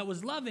do that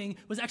was loving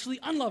was actually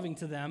unloving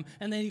to them,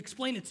 and they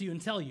explain it to you and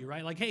tell you,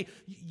 right? Like, hey,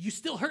 you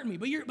still hurt me,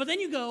 but then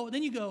you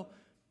go,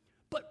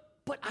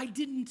 but I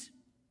didn't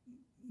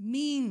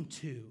mean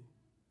to.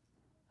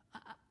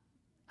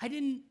 I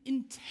didn't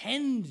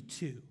intend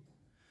to.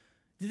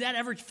 Did that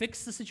ever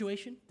fix the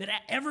situation? Did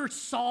that ever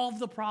solve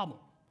the problem?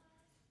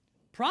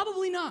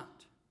 Probably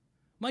not.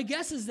 My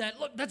guess is that,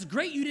 look, that's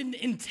great you didn't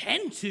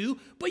intend to,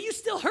 but you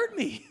still hurt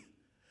me.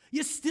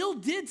 You still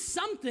did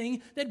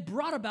something that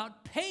brought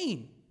about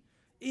pain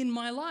in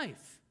my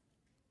life.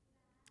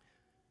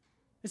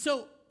 And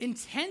so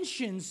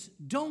intentions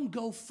don't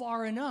go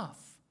far enough.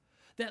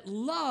 That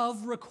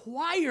love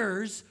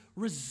requires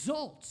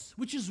results,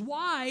 which is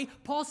why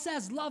Paul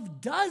says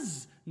love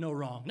does no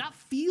wrong, not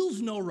feels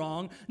no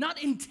wrong,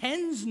 not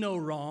intends no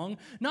wrong,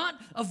 not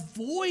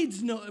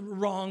avoids no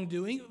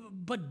wrongdoing,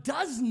 but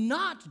does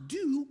not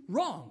do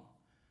wrong.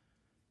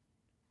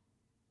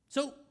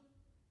 So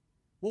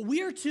what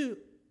we are to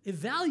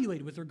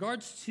evaluate with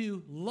regards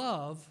to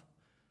love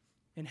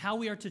and how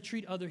we are to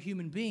treat other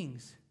human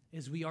beings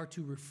is we are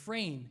to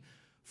refrain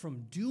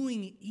from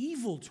doing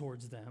evil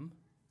towards them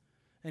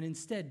and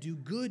instead do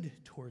good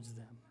towards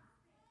them.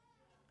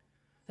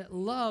 That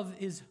love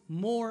is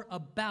more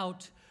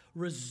about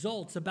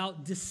results,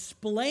 about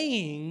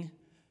displaying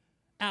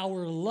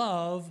our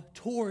love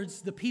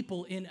towards the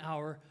people in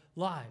our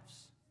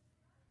lives.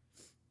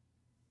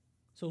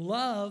 So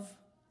love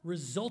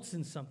results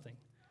in something.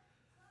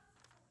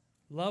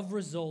 Love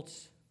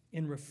results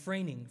in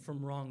refraining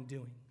from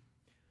wrongdoing.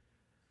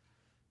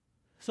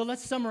 So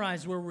let's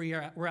summarize where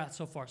we're at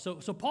so far. So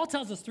Paul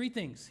tells us three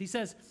things. He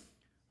says,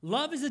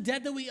 love is a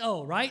debt that we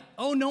owe, right?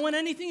 Owe no one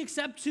anything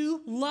except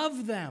to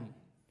love them.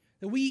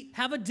 That we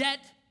have a debt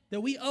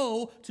that we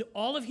owe to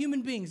all of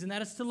human beings, and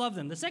that is to love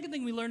them. The second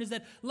thing we learn is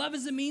that love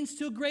is a means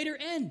to a greater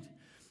end.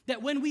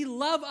 That when we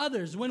love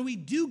others, when we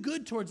do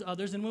good towards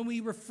others, and when we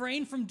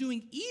refrain from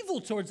doing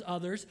evil towards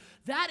others,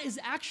 that is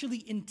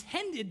actually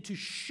intended to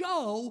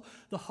show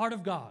the heart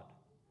of God.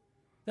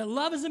 That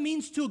love is a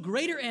means to a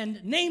greater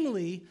end,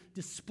 namely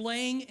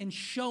displaying and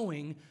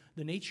showing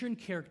the nature and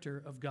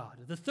character of God.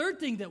 The third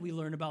thing that we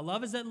learn about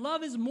love is that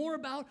love is more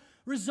about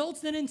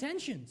results than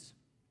intentions.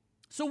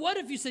 So what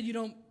if you said you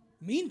don't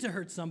mean to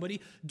hurt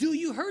somebody? Do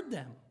you hurt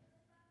them?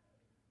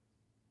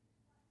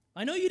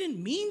 I know you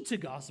didn't mean to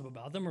gossip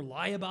about them or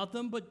lie about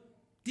them, but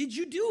did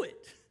you do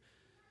it?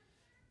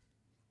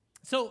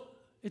 So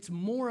it's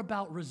more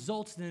about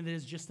results than it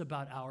is just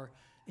about our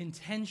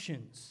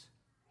intentions.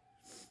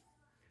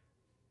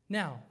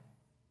 Now,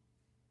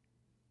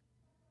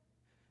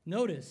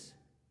 notice,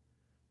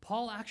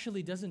 Paul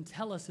actually doesn't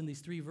tell us in these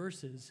three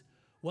verses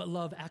what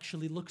love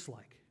actually looks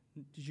like.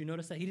 Did you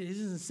notice that? He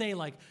doesn't say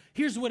like,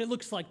 here's what it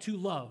looks like to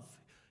love.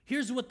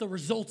 Here's what the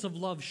results of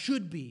love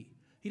should be.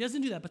 He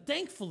doesn't do that. But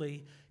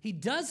thankfully, he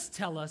does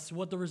tell us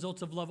what the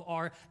results of love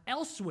are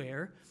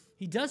elsewhere.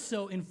 He does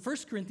so in 1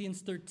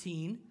 Corinthians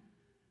 13,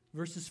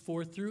 verses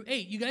 4 through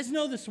 8. You guys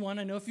know this one.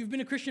 I know if you've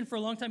been a Christian for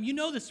a long time, you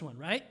know this one,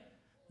 right?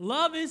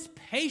 Love is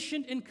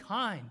patient and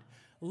kind.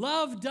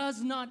 Love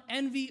does not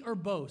envy or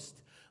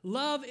boast.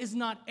 Love is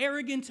not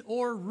arrogant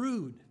or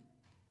rude.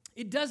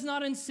 It does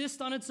not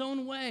insist on its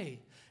own way.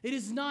 It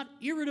is not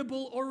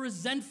irritable or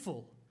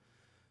resentful.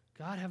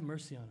 God have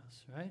mercy on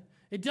us, right?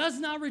 It does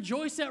not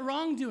rejoice at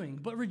wrongdoing,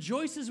 but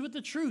rejoices with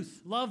the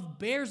truth. Love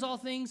bears all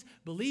things,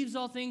 believes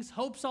all things,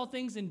 hopes all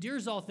things,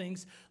 endures all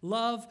things.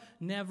 Love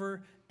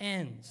never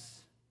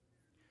ends.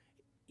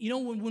 You know,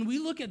 when we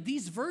look at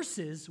these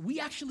verses, we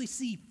actually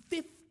see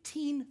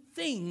 15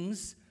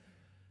 things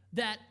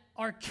that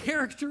are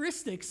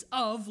characteristics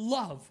of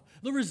love,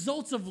 the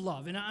results of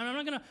love. And I'm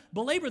not going to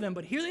belabor them,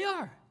 but here they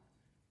are.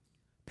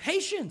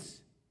 Patience.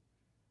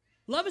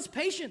 Love is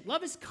patient.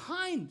 Love is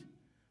kind.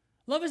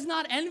 Love is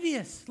not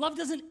envious. Love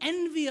doesn't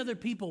envy other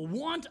people,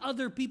 want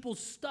other people's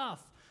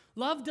stuff.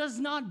 Love does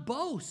not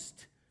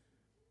boast.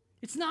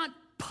 It's not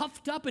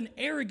puffed up and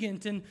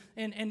arrogant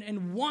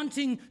and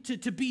wanting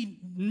to be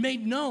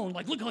made known.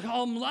 Like, look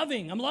how I'm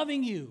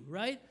loving you,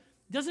 right?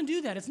 It doesn't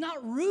do that. It's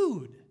not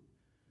rude.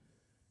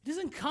 It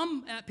doesn't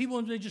come at people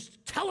and they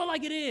just tell it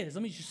like it is.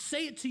 Let me just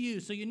say it to you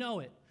so you know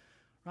it,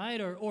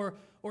 right? Or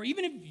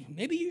even if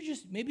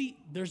maybe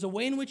there's a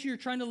way in which you're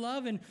trying to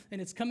love and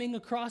it's coming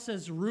across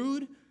as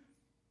rude,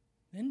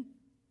 then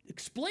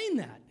explain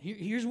that.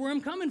 Here's where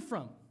I'm coming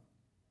from.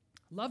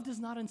 Love does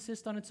not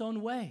insist on its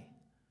own way.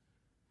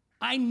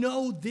 I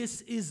know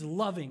this is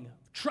loving.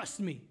 Trust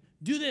me.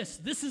 Do this.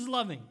 This is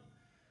loving.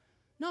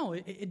 No,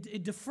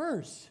 it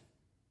defers.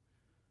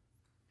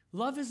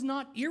 Love is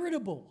not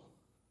irritable.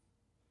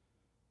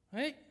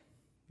 Right?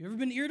 You ever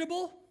been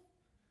irritable?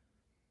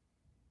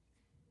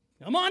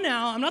 Come on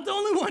now. I'm not the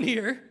only one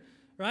here.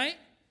 Right?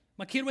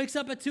 My kid wakes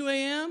up at 2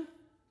 a.m.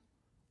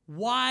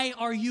 Why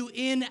are you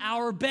in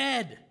our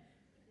bed?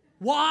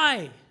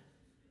 Why?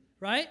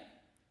 Right?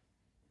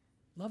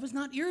 Love is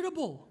not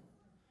irritable.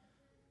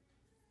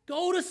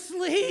 Go to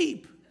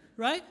sleep,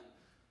 right?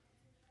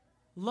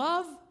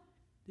 Love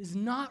is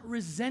not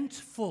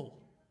resentful.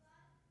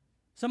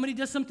 Somebody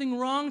does something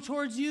wrong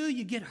towards you,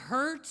 you get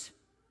hurt.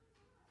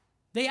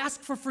 They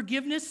ask for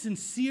forgiveness,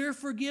 sincere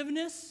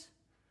forgiveness.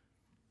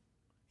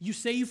 You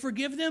say you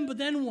forgive them, but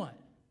then what?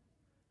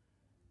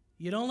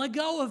 You don't let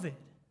go of it.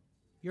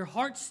 Your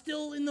heart's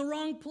still in the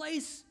wrong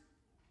place,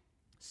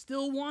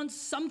 still wants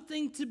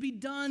something to be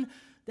done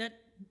that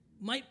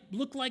might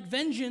look like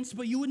vengeance,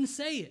 but you wouldn't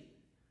say it,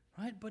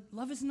 right? But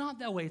love is not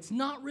that way. It's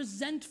not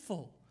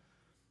resentful.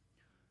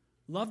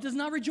 Love does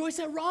not rejoice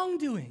at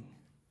wrongdoing.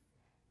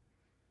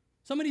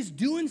 Somebody's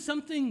doing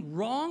something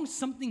wrong,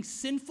 something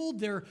sinful,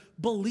 they're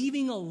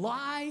believing a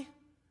lie.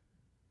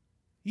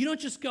 You don't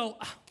just go,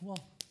 well,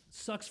 it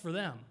sucks for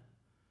them.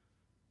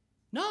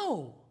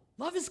 No,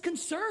 love is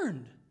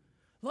concerned.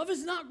 Love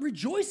is not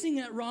rejoicing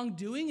at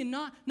wrongdoing and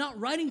not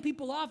writing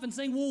people off and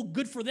saying, well,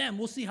 good for them.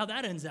 We'll see how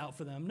that ends out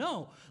for them.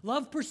 No.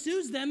 Love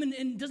pursues them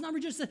and does not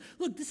rejoice.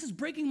 Look, this is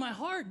breaking my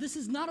heart. This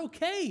is not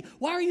okay.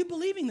 Why are you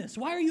believing this?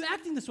 Why are you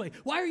acting this way?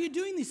 Why are you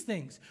doing these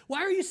things? Why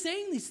are you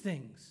saying these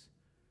things?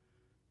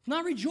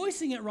 Not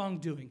rejoicing at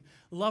wrongdoing.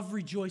 Love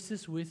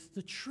rejoices with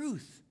the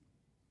truth.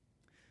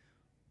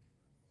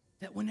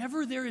 That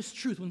whenever there is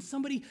truth, when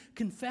somebody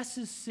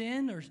confesses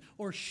sin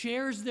or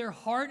shares their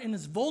heart and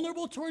is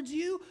vulnerable towards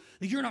you,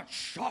 you're not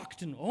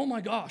shocked and, oh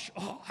my gosh,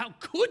 how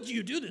could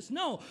you do this?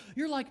 No,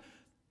 you're like,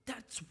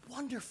 that's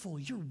wonderful.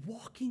 You're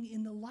walking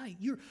in the light.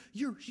 You're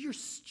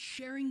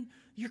sharing,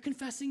 you're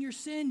confessing your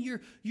sin.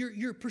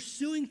 You're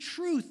pursuing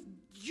truth.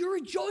 You're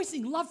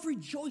rejoicing. Love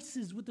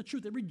rejoices with the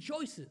truth. It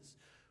rejoices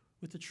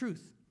with the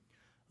truth.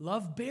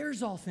 Love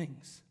bears all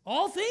things.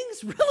 All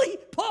things? Really?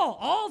 Paul,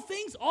 all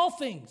things? All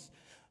things.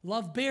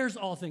 Love bears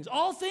all things.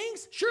 All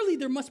things? Surely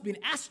there must be an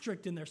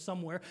asterisk in there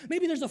somewhere.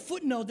 Maybe there's a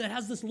footnote that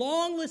has this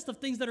long list of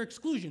things that are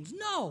exclusions.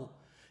 No,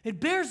 it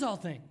bears all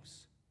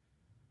things.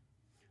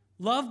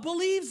 Love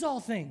believes all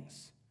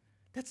things.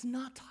 That's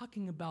not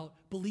talking about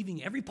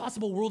believing every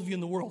possible worldview in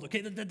the world,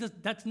 okay?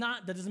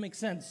 That doesn't make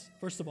sense,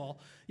 first of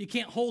all. You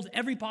can't hold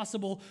every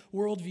possible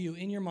worldview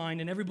in your mind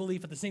and every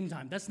belief at the same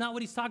time. That's not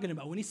what he's talking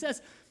about. When he says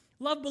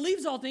love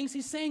believes all things,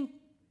 he's saying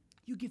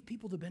you give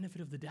people the benefit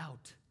of the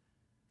doubt.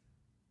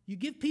 You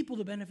give people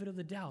the benefit of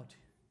the doubt.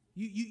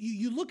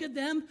 You look at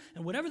them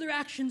and whatever their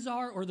actions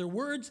are or their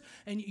words,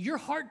 and your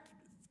heart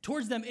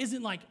towards them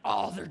isn't like,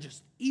 oh, they're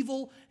just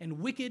evil and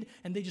wicked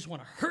and they just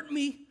want to hurt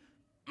me.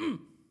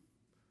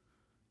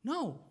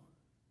 No.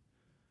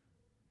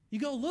 You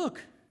go,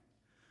 look,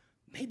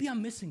 maybe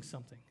I'm missing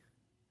something.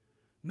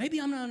 Maybe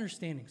I'm not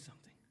understanding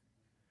something.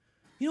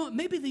 You know what?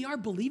 Maybe they are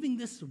believing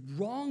this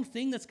wrong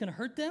thing that's going to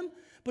hurt them,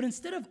 but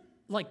instead of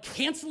like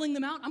canceling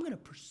them out, I'm going to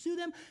pursue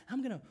them. I'm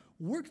going to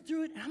work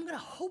through it, and I'm going to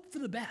hope for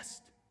the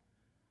best.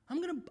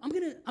 I'm going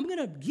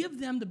to give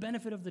them the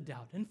benefit of the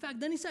doubt. In fact,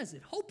 then he says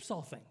it hopes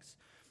all things.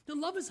 The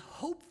love is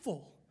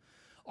hopeful.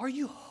 Are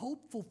you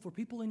hopeful for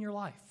people in your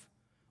life?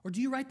 Or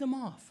do you write them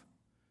off?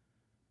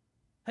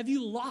 Have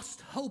you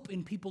lost hope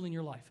in people in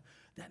your life?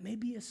 That may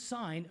be a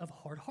sign of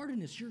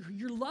hard-heartedness.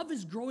 Your love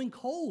is growing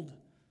cold.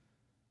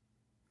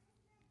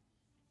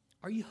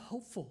 Are you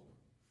hopeful?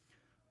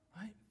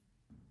 Right?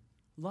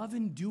 Love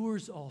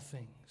endures all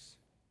things.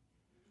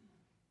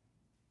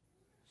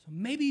 So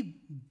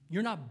maybe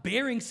you're not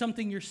bearing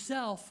something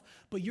yourself,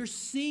 but you're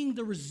seeing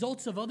the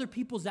results of other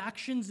people's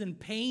actions and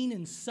pain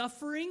and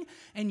suffering,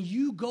 and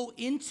you go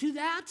into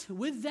that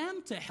with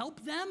them to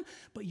help them,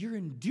 but you're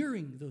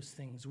enduring those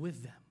things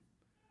with them.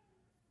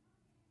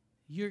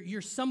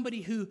 You're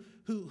somebody who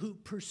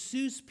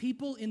pursues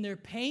people in their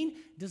pain,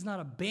 does not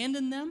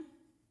abandon them,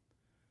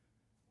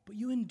 but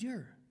you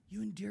endure.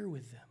 You endure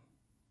with them.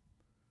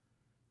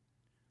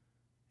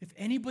 If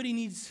anybody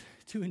needs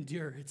to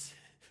endure, it's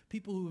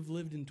people who have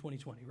lived in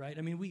 2020, right?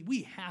 I mean,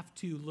 we have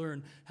to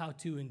learn how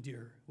to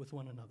endure with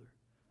one another.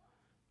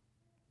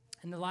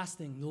 And the last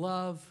thing,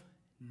 love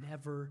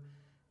never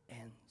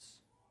ends.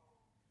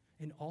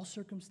 In all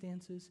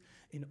circumstances,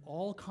 in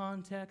all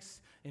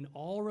contexts, in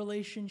all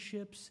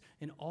relationships,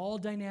 in all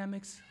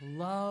dynamics,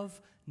 love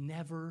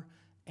never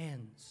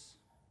ends.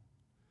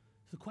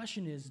 The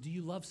question is, do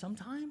you love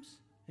sometimes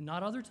and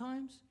not other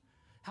times?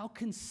 How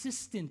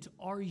consistent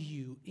are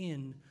you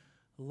in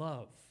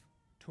love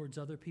towards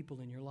other people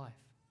in your life?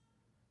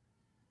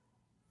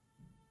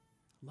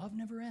 Love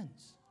never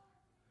ends.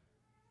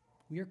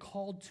 We are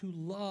called to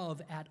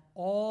love at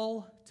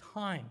all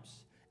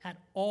times,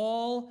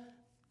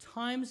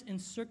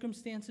 and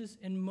circumstances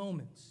and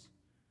moments.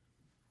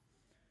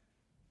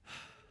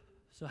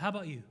 So how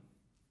about you?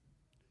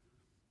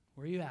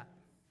 Where are you at?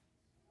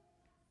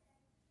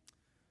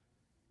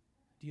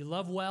 Do you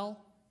love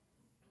well?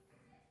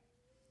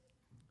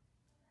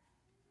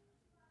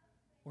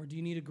 Or do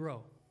you need to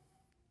grow?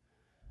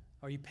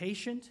 Are you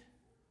patient?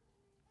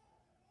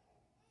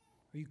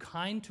 Are you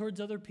kind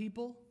towards other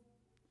people?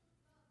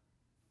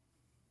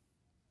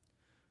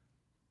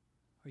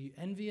 Are you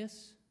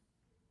envious?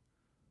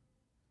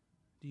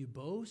 Do you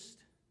boast?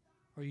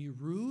 Are you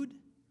rude?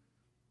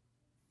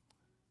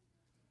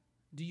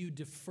 Do you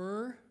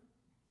defer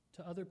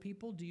to other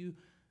people?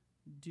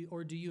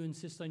 Or do you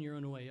insist on your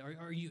own way?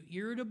 Are you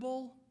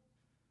irritable?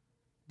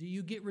 Do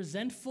you get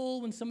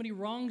resentful when somebody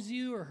wrongs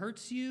you or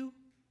hurts you?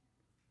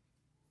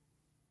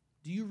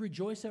 Do you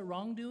rejoice at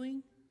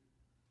wrongdoing?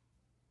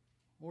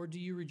 Or do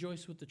you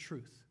rejoice with the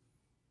truth?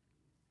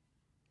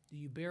 Do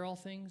you bear all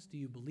things? Do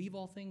you believe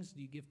all things?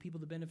 Do you give people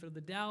the benefit of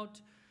the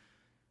doubt?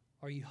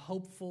 Are you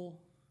hopeful?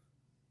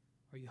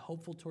 Are you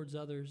hopeful towards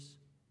others?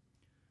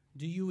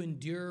 Do you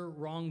endure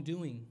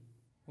wrongdoing,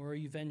 or are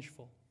you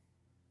vengeful?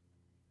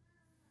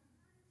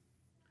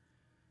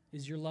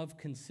 Is your love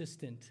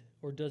consistent,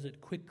 or does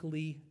it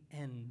quickly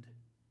end?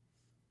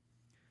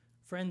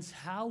 Friends,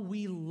 how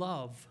we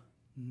love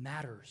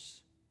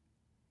matters.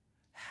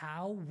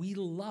 How we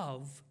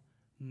love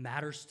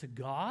matters to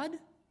God,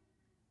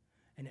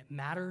 and it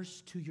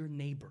matters to your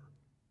neighbor.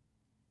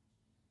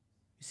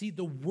 You see,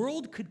 the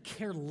world could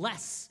care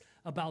less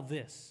about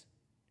this.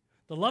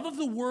 The love of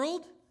the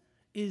world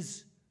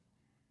is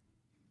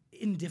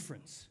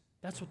indifference.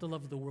 That's what the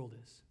love of the world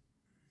is.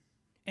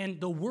 And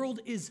the world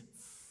is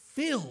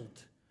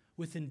filled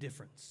with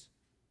indifference.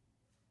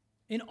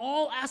 In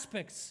all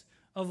aspects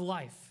of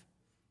life,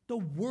 the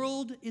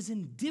world is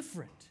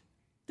indifferent.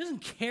 It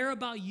doesn't care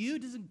about you,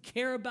 it doesn't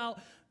care about,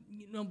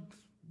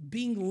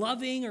 being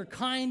loving or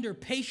kind or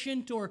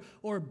patient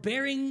or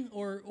bearing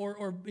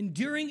or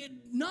enduring it.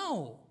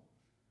 No.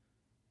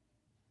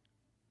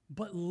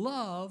 But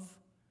love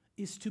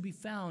is to be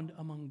found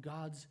among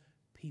God's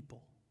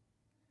people.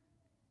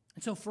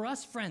 And so for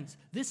us, friends,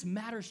 this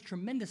matters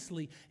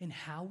tremendously in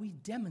how we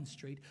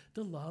demonstrate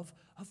the love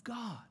of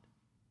God.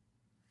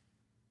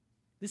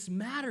 This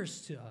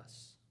matters to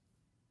us.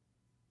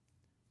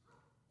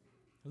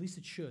 At least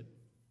it should.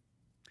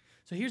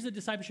 So here's the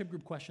discipleship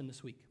group question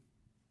this week.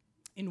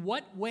 In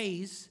what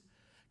ways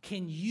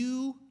can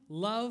you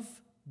love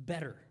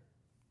better?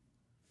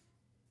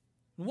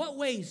 In what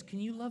ways can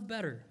you love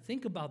better?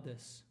 Think about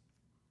this.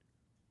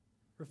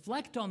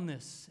 Reflect on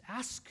this.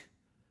 Ask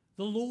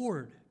the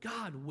Lord,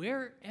 God,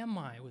 where am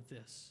I with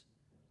this?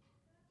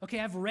 Okay,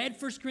 I've read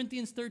 1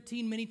 Corinthians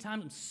 13 many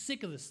times. I'm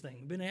sick of this thing.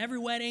 I've been to every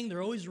wedding.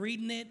 They're always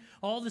reading it.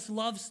 All this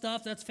love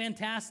stuff, that's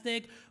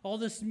fantastic. All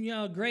this,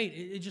 great.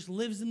 It just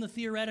lives in the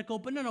theoretical.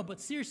 But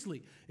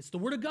seriously, it's the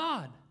Word of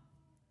God.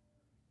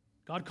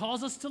 God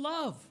calls us to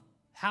love.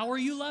 How are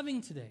you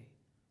loving today?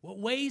 What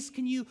ways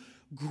can you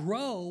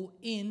grow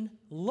in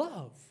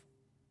love?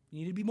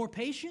 You need to be more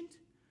patient.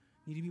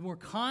 You need to be more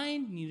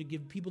kind. You need to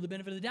give people the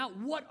benefit of the doubt.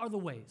 What are the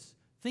ways?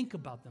 Think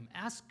about them.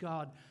 Ask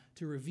God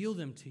to reveal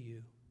them to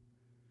you.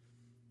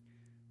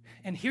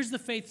 And here's the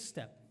faith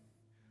step.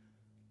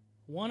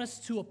 I want us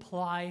to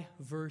apply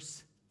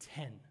verse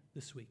 10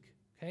 this week.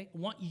 Okay? I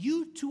want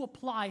you to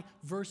apply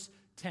verse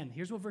 10.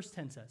 Here's what verse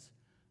 10 says.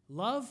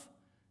 Love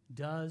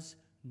does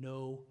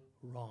no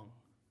wrong.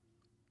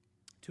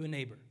 To a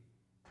neighbor.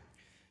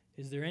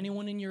 Is there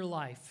anyone in your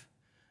life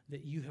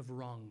that you have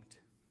wronged?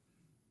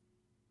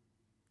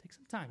 Take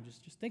some time.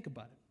 Just think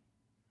about it.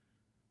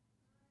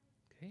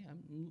 Okay,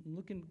 I'm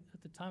looking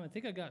at the time. I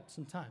think I got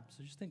some time,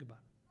 so just think about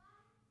it.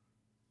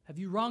 Have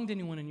you wronged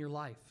anyone in your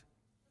life?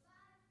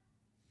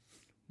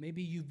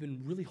 Maybe you've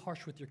been really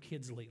harsh with your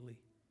kids lately.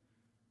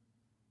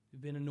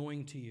 They've been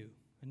annoying to you,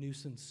 a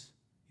nuisance.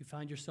 You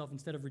find yourself,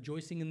 instead of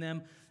rejoicing in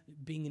them,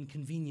 being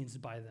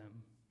inconvenienced by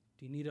them.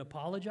 Do you need to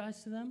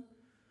apologize to them?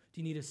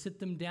 Do you need to sit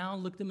them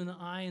down, look them in the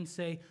eye, and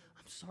say,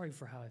 I'm sorry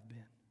for how I've been.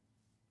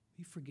 Will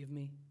you forgive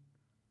me?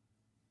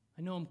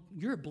 I know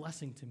you're a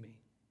blessing to me.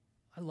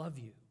 I love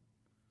you.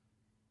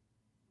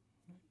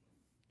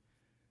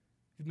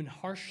 You've been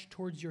harsh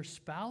towards your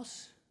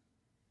spouse.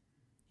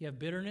 You have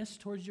bitterness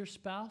towards your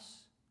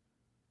spouse.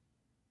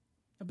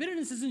 Now,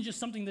 bitterness isn't just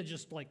something that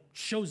just like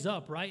shows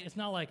up, right? It's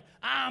not like,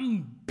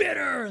 I'm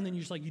bitter, and then you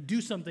just like, you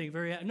do something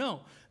very,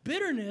 no.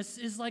 Bitterness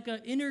is like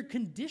an inner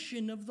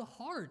condition of the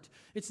heart.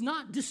 It's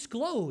not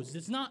disclosed.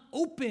 It's not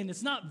open.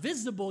 It's not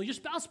visible. Your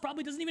spouse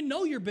probably doesn't even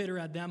know you're bitter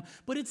at them,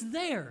 but it's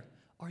there.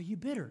 Are you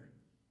bitter?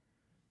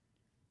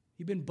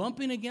 You've been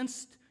bumping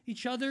against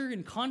each other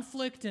in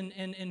conflict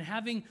and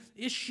having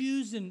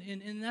issues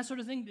and that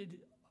sort of thing.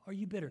 Are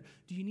you bitter?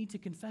 Do you need to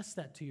confess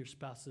that to your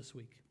spouse this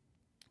week?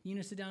 You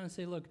need to sit down and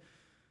say, look,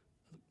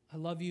 I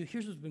love you.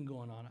 Here's what's been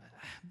going on.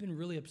 I've been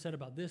really upset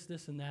about this,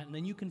 and that. And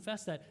then you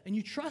confess that, and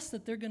you trust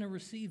that they're going to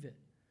receive it.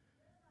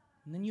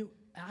 And then you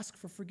ask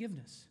for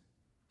forgiveness.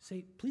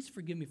 Say, please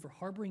forgive me for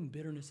harboring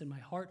bitterness in my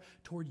heart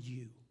toward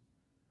you.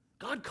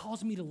 God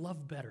calls me to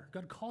love better.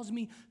 God calls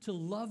me to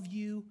love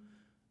you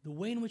the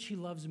way in which he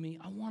loves me.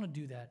 I want to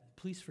do that.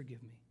 Please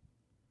forgive me.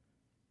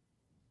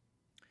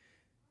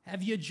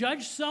 Have you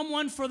judged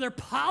someone for their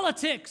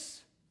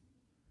politics?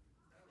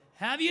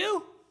 Have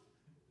you?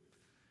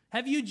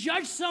 Have you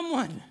judged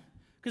someone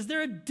because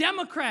they're a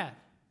Democrat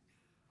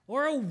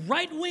or a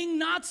right-wing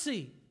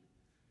Nazi?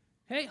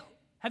 Hey,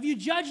 have you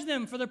judged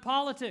them for their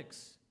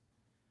politics?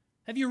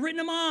 Have you written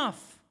them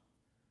off?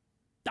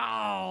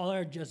 Oh,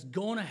 they're just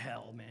going to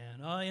hell,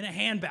 man. In a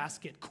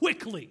handbasket,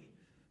 quickly.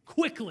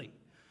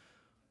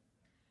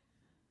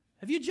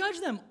 Have you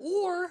judged them,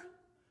 or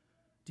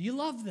do you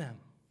love them?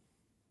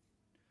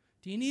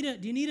 Do you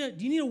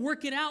need to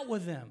work it out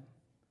with them?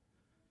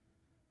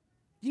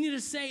 You need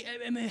to say,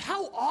 I mean,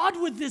 how odd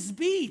would this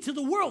be to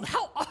the world?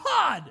 How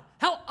odd,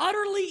 how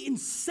utterly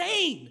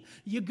insane.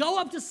 You go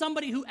up to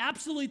somebody who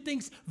absolutely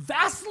thinks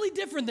vastly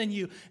different than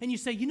you, and you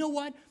say, you know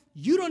what?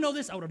 You don't know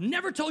this. I would have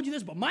never told you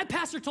this, but my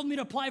pastor told me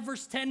to apply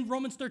verse 10,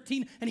 Romans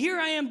 13, and here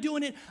I am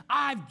doing it.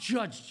 I've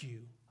judged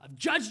you. I've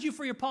judged you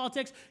for your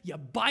politics, you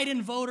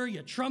Biden voter,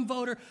 you Trump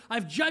voter.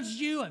 I've judged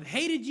you. I've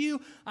hated you.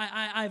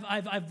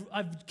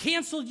 I've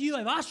canceled you.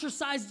 I've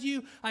ostracized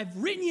you. I've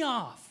written you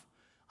off.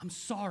 I'm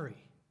sorry.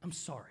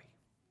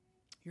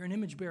 You're an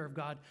image bearer of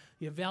God.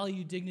 You have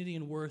value, dignity,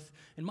 and worth.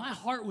 And my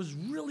heart was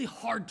really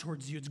hard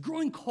towards you. It's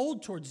growing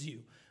cold towards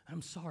you.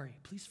 I'm sorry.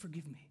 Please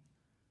forgive me.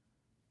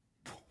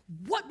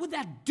 What would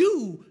that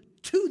do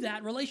to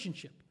that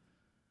relationship?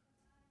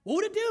 What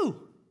would it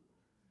do?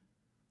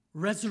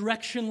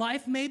 Resurrection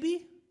life,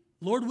 maybe?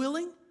 Lord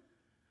willing?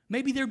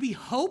 Maybe there'd be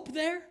hope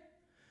there?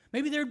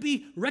 Maybe there'd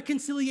be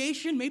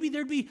reconciliation? Maybe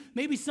there'd be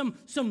some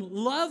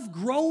love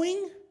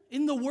growing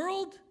in the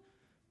world?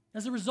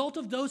 As a result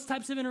of those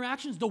types of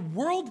interactions, the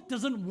world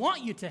doesn't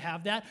want you to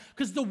have that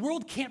because the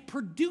world can't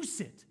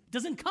produce it. It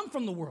doesn't come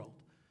from the world.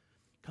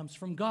 It comes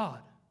from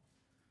God.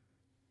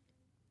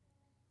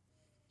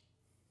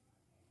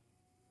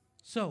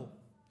 So,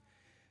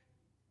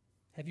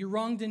 have you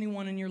wronged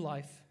anyone in your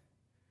life?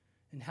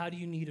 And how do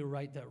you need to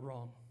right that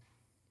wrong?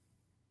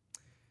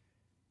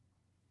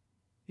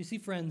 You see,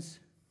 friends,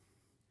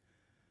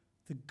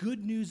 the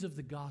good news of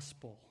the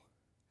gospel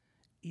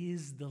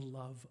is the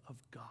love of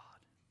God.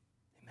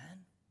 Amen?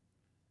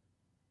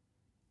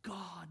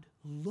 God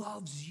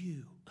loves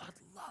you. God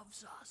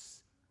loves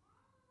us.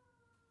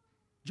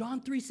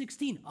 John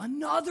 3:16,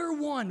 another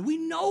one. We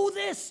know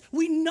this.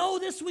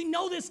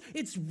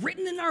 It's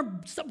written in our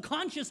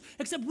subconscious,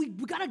 except we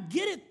got to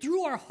get it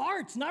through our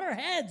hearts, not our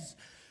heads.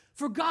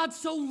 For God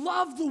so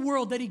loved the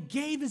world that he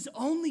gave his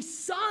only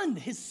son.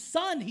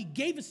 He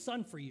gave his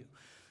son for you,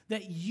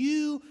 that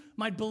you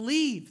might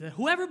believe, that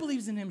whoever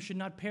believes in him should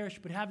not perish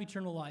but have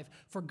eternal life.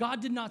 For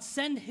God did not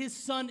send his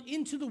son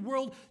into the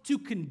world to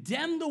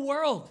condemn the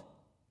world.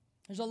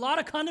 There's a lot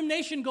of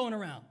condemnation going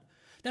around.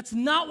 That's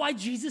not why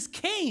Jesus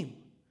came.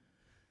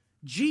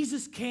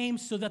 Jesus came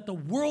so that the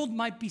world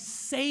might be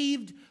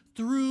saved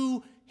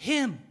through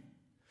him.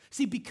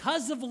 See,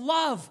 because of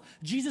love,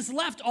 Jesus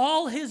left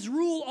all his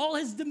rule, all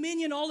his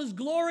dominion, all his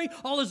glory,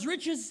 all his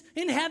riches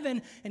in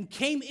heaven, and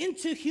came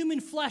into human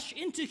flesh,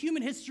 into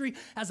human history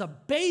as a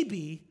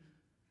baby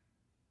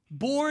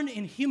born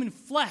in human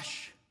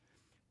flesh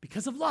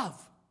because of love.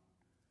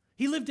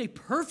 He lived a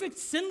perfect,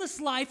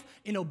 sinless life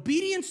in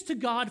obedience to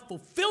God,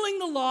 fulfilling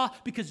the law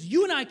because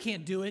you and I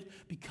can't do it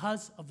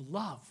because of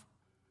love.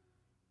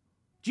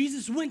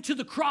 Jesus went to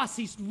the cross.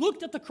 He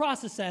looked at the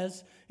cross, it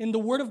says, in the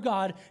Word of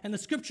God, and the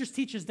Scriptures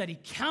teach us that he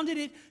counted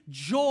it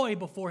joy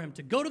before him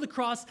to go to the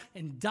cross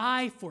and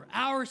die for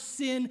our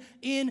sin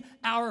in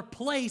our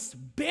place,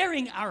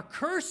 bearing our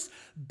curse,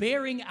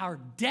 bearing our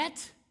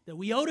debt that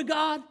we owe to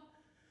God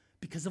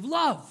because of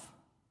love.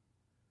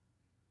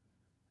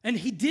 And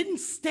he didn't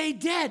stay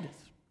dead.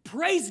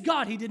 Praise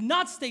God, he did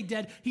not stay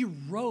dead. He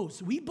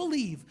rose. We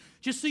believe,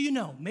 just so you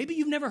know, maybe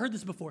you've never heard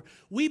this before,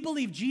 we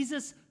believe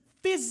Jesus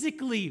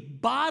physically,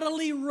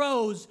 bodily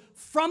rose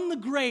from the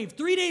grave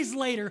 3 days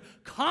later,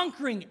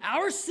 conquering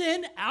our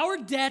sin, our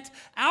debt,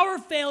 our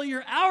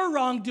failure, our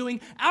wrongdoing,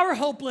 our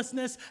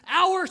hopelessness,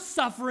 our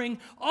suffering,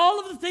 all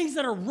of the things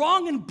that are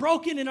wrong and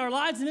broken in our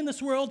lives and in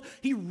this world.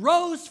 He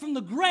rose from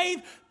the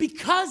grave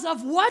because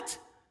of what?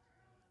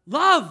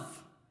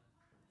 Love.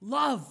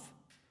 Love.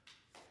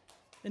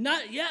 And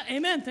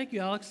amen. Thank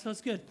you, Alex.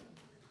 That's good.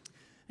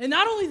 And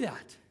not only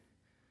that,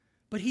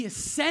 but he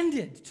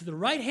ascended to the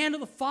right hand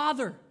of the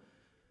Father,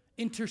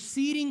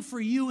 interceding for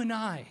you and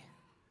I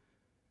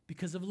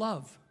because of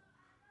love.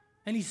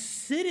 And he's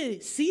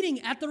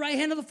seating at the right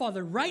hand of the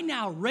Father right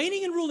now,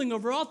 reigning and ruling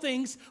over all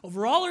things,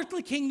 over all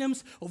earthly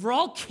kingdoms, over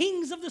all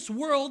kings of this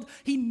world.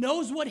 He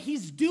knows what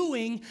he's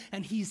doing,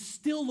 and he's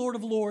still Lord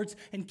of Lords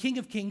and King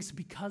of Kings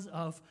because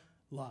of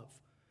love.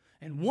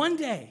 And one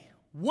day,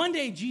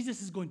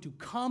 Jesus is going to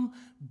come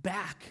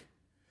back.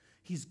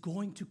 He's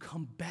going to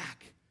come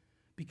back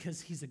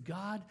because he's a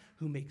God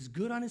who makes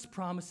good on his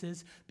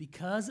promises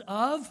because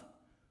of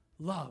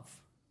love.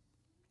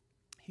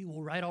 He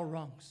will right all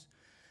wrongs.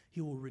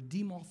 He will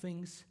redeem all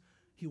things.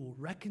 He will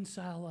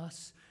reconcile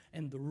us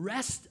and the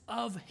rest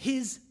of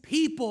his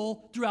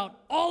people throughout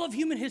all of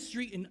human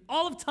history, in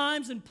all of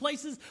times and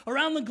places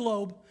around the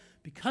globe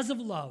because of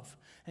love.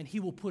 And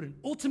he will put an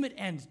ultimate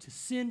end to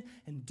sin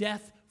and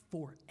death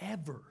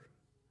forever.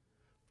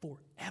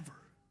 Forever.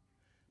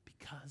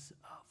 Because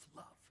of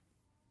love.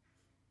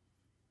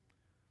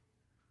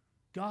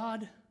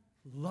 God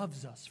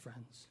loves us,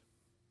 friends.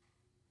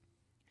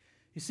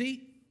 You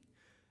see,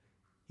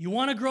 you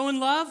want to grow in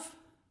love?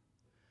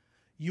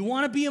 You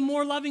want to be a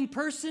more loving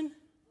person?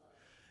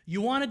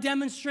 You want to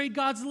demonstrate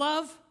God's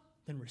love?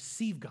 Then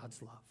receive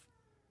God's love.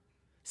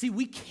 See,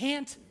 we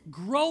can't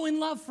grow in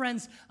love,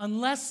 friends,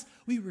 unless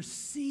we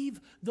receive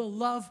the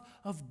love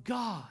of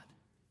God.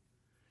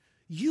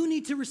 You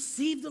need to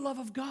receive the love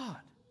of God.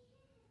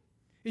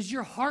 Is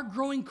your heart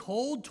growing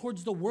cold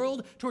towards the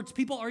world, towards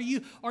people? Are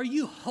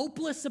you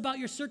hopeless about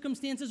your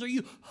circumstances? Are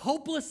you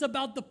hopeless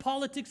about the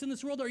politics in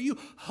this world? Are you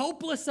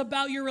hopeless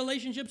about your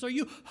relationships? Are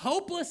you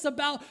hopeless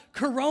about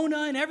Corona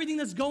and everything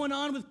that's going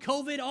on with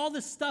COVID, all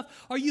this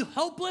stuff? Are you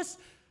hopeless?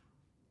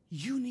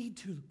 You need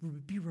to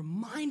be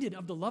reminded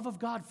of the love of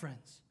God,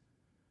 friends.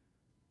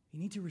 You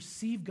need to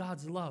receive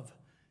God's love.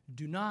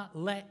 Do not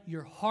let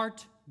your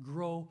heart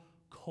grow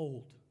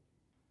cold,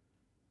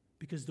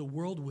 because the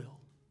world will.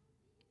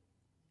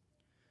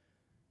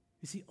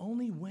 You see,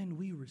 only when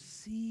we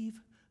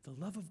receive the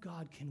love of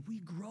God can we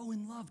grow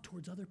in love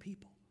towards other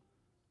people.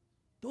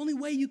 The only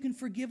way you can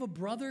forgive a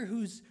brother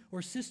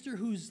or sister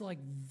who's like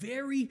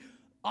very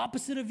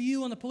opposite of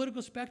you on the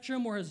political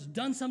spectrum or has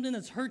done something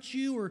that's hurt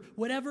you or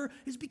whatever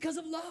is because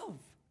of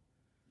love.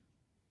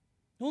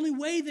 The only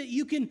way that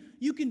you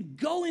can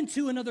go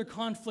into another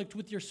conflict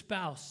with your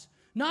spouse,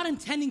 not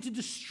intending to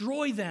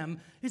destroy them,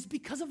 is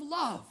because of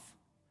love.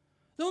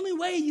 The only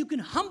way you can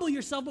humble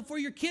yourself before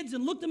your kids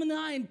and look them in the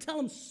eye and tell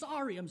them,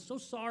 sorry, I'm so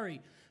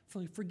sorry,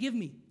 forgive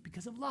me,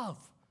 because of love.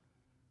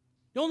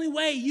 The only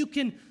way you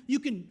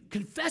can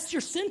confess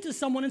your sin to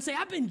someone and say,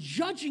 I've been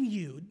judging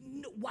you.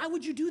 Why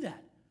would you do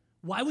that?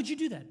 Why would you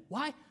do that?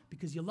 Why?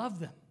 Because you love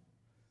them.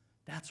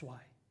 That's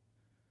why.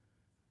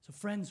 So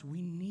friends,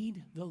 we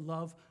need the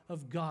love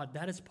of God.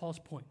 That is Paul's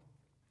point.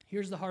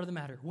 Here's the heart of the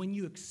matter. When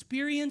you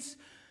experience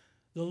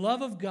the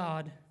love of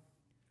God,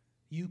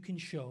 you can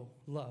show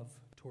love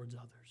towards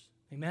others.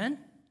 Amen?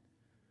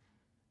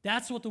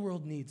 That's what the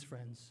world needs,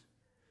 friends.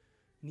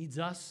 It needs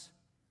us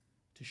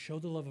to show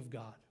the love of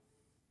God.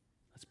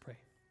 Let's pray.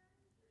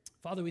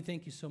 Father, we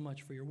thank you so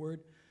much for your word.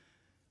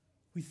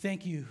 We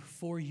thank you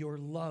for your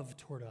love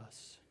toward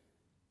us.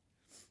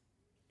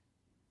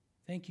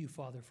 Thank you,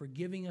 Father, for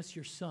giving us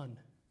your Son.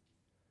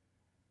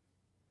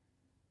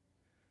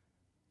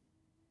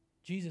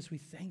 Jesus, we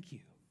thank you.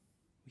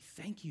 We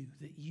thank you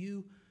that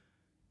you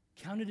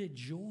counted it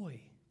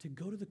joy to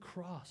go to the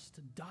cross,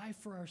 to die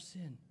for our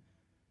sin,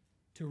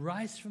 to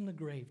rise from the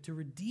grave, to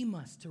redeem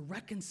us, to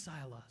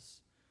reconcile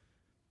us.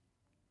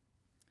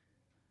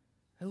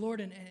 And Lord,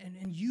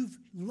 and you've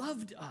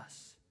loved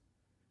us.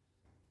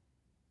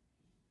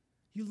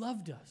 You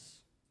loved us.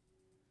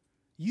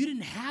 You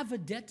didn't have a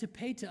debt to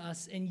pay to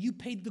us, and you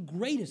paid the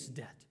greatest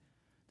debt,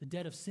 the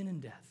debt of sin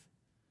and death.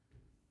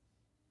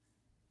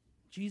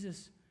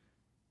 Jesus,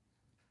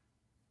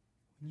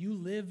 when you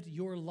lived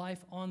your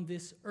life on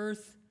this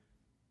earth,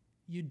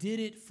 you did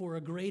it for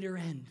a greater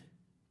end,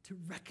 to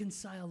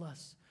reconcile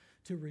us,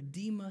 to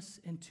redeem us,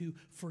 and to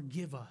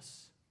forgive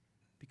us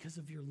because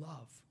of your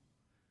love.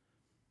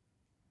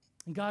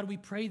 And God, we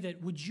pray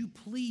that would you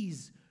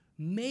please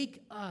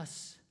make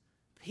us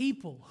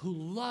people who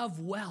love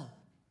well.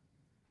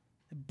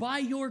 By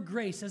your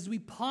grace, as we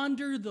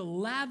ponder the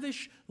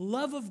lavish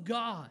love of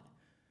God,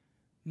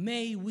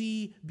 may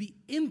we be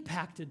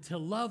impacted to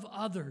love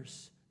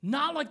others,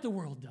 not like the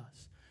world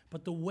does,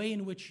 but the way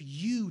in which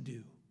you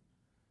do.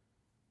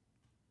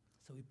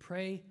 So we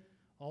pray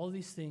all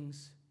these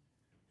things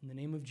in the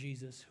name of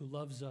Jesus, who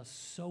loves us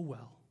so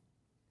well.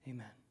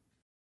 Amen.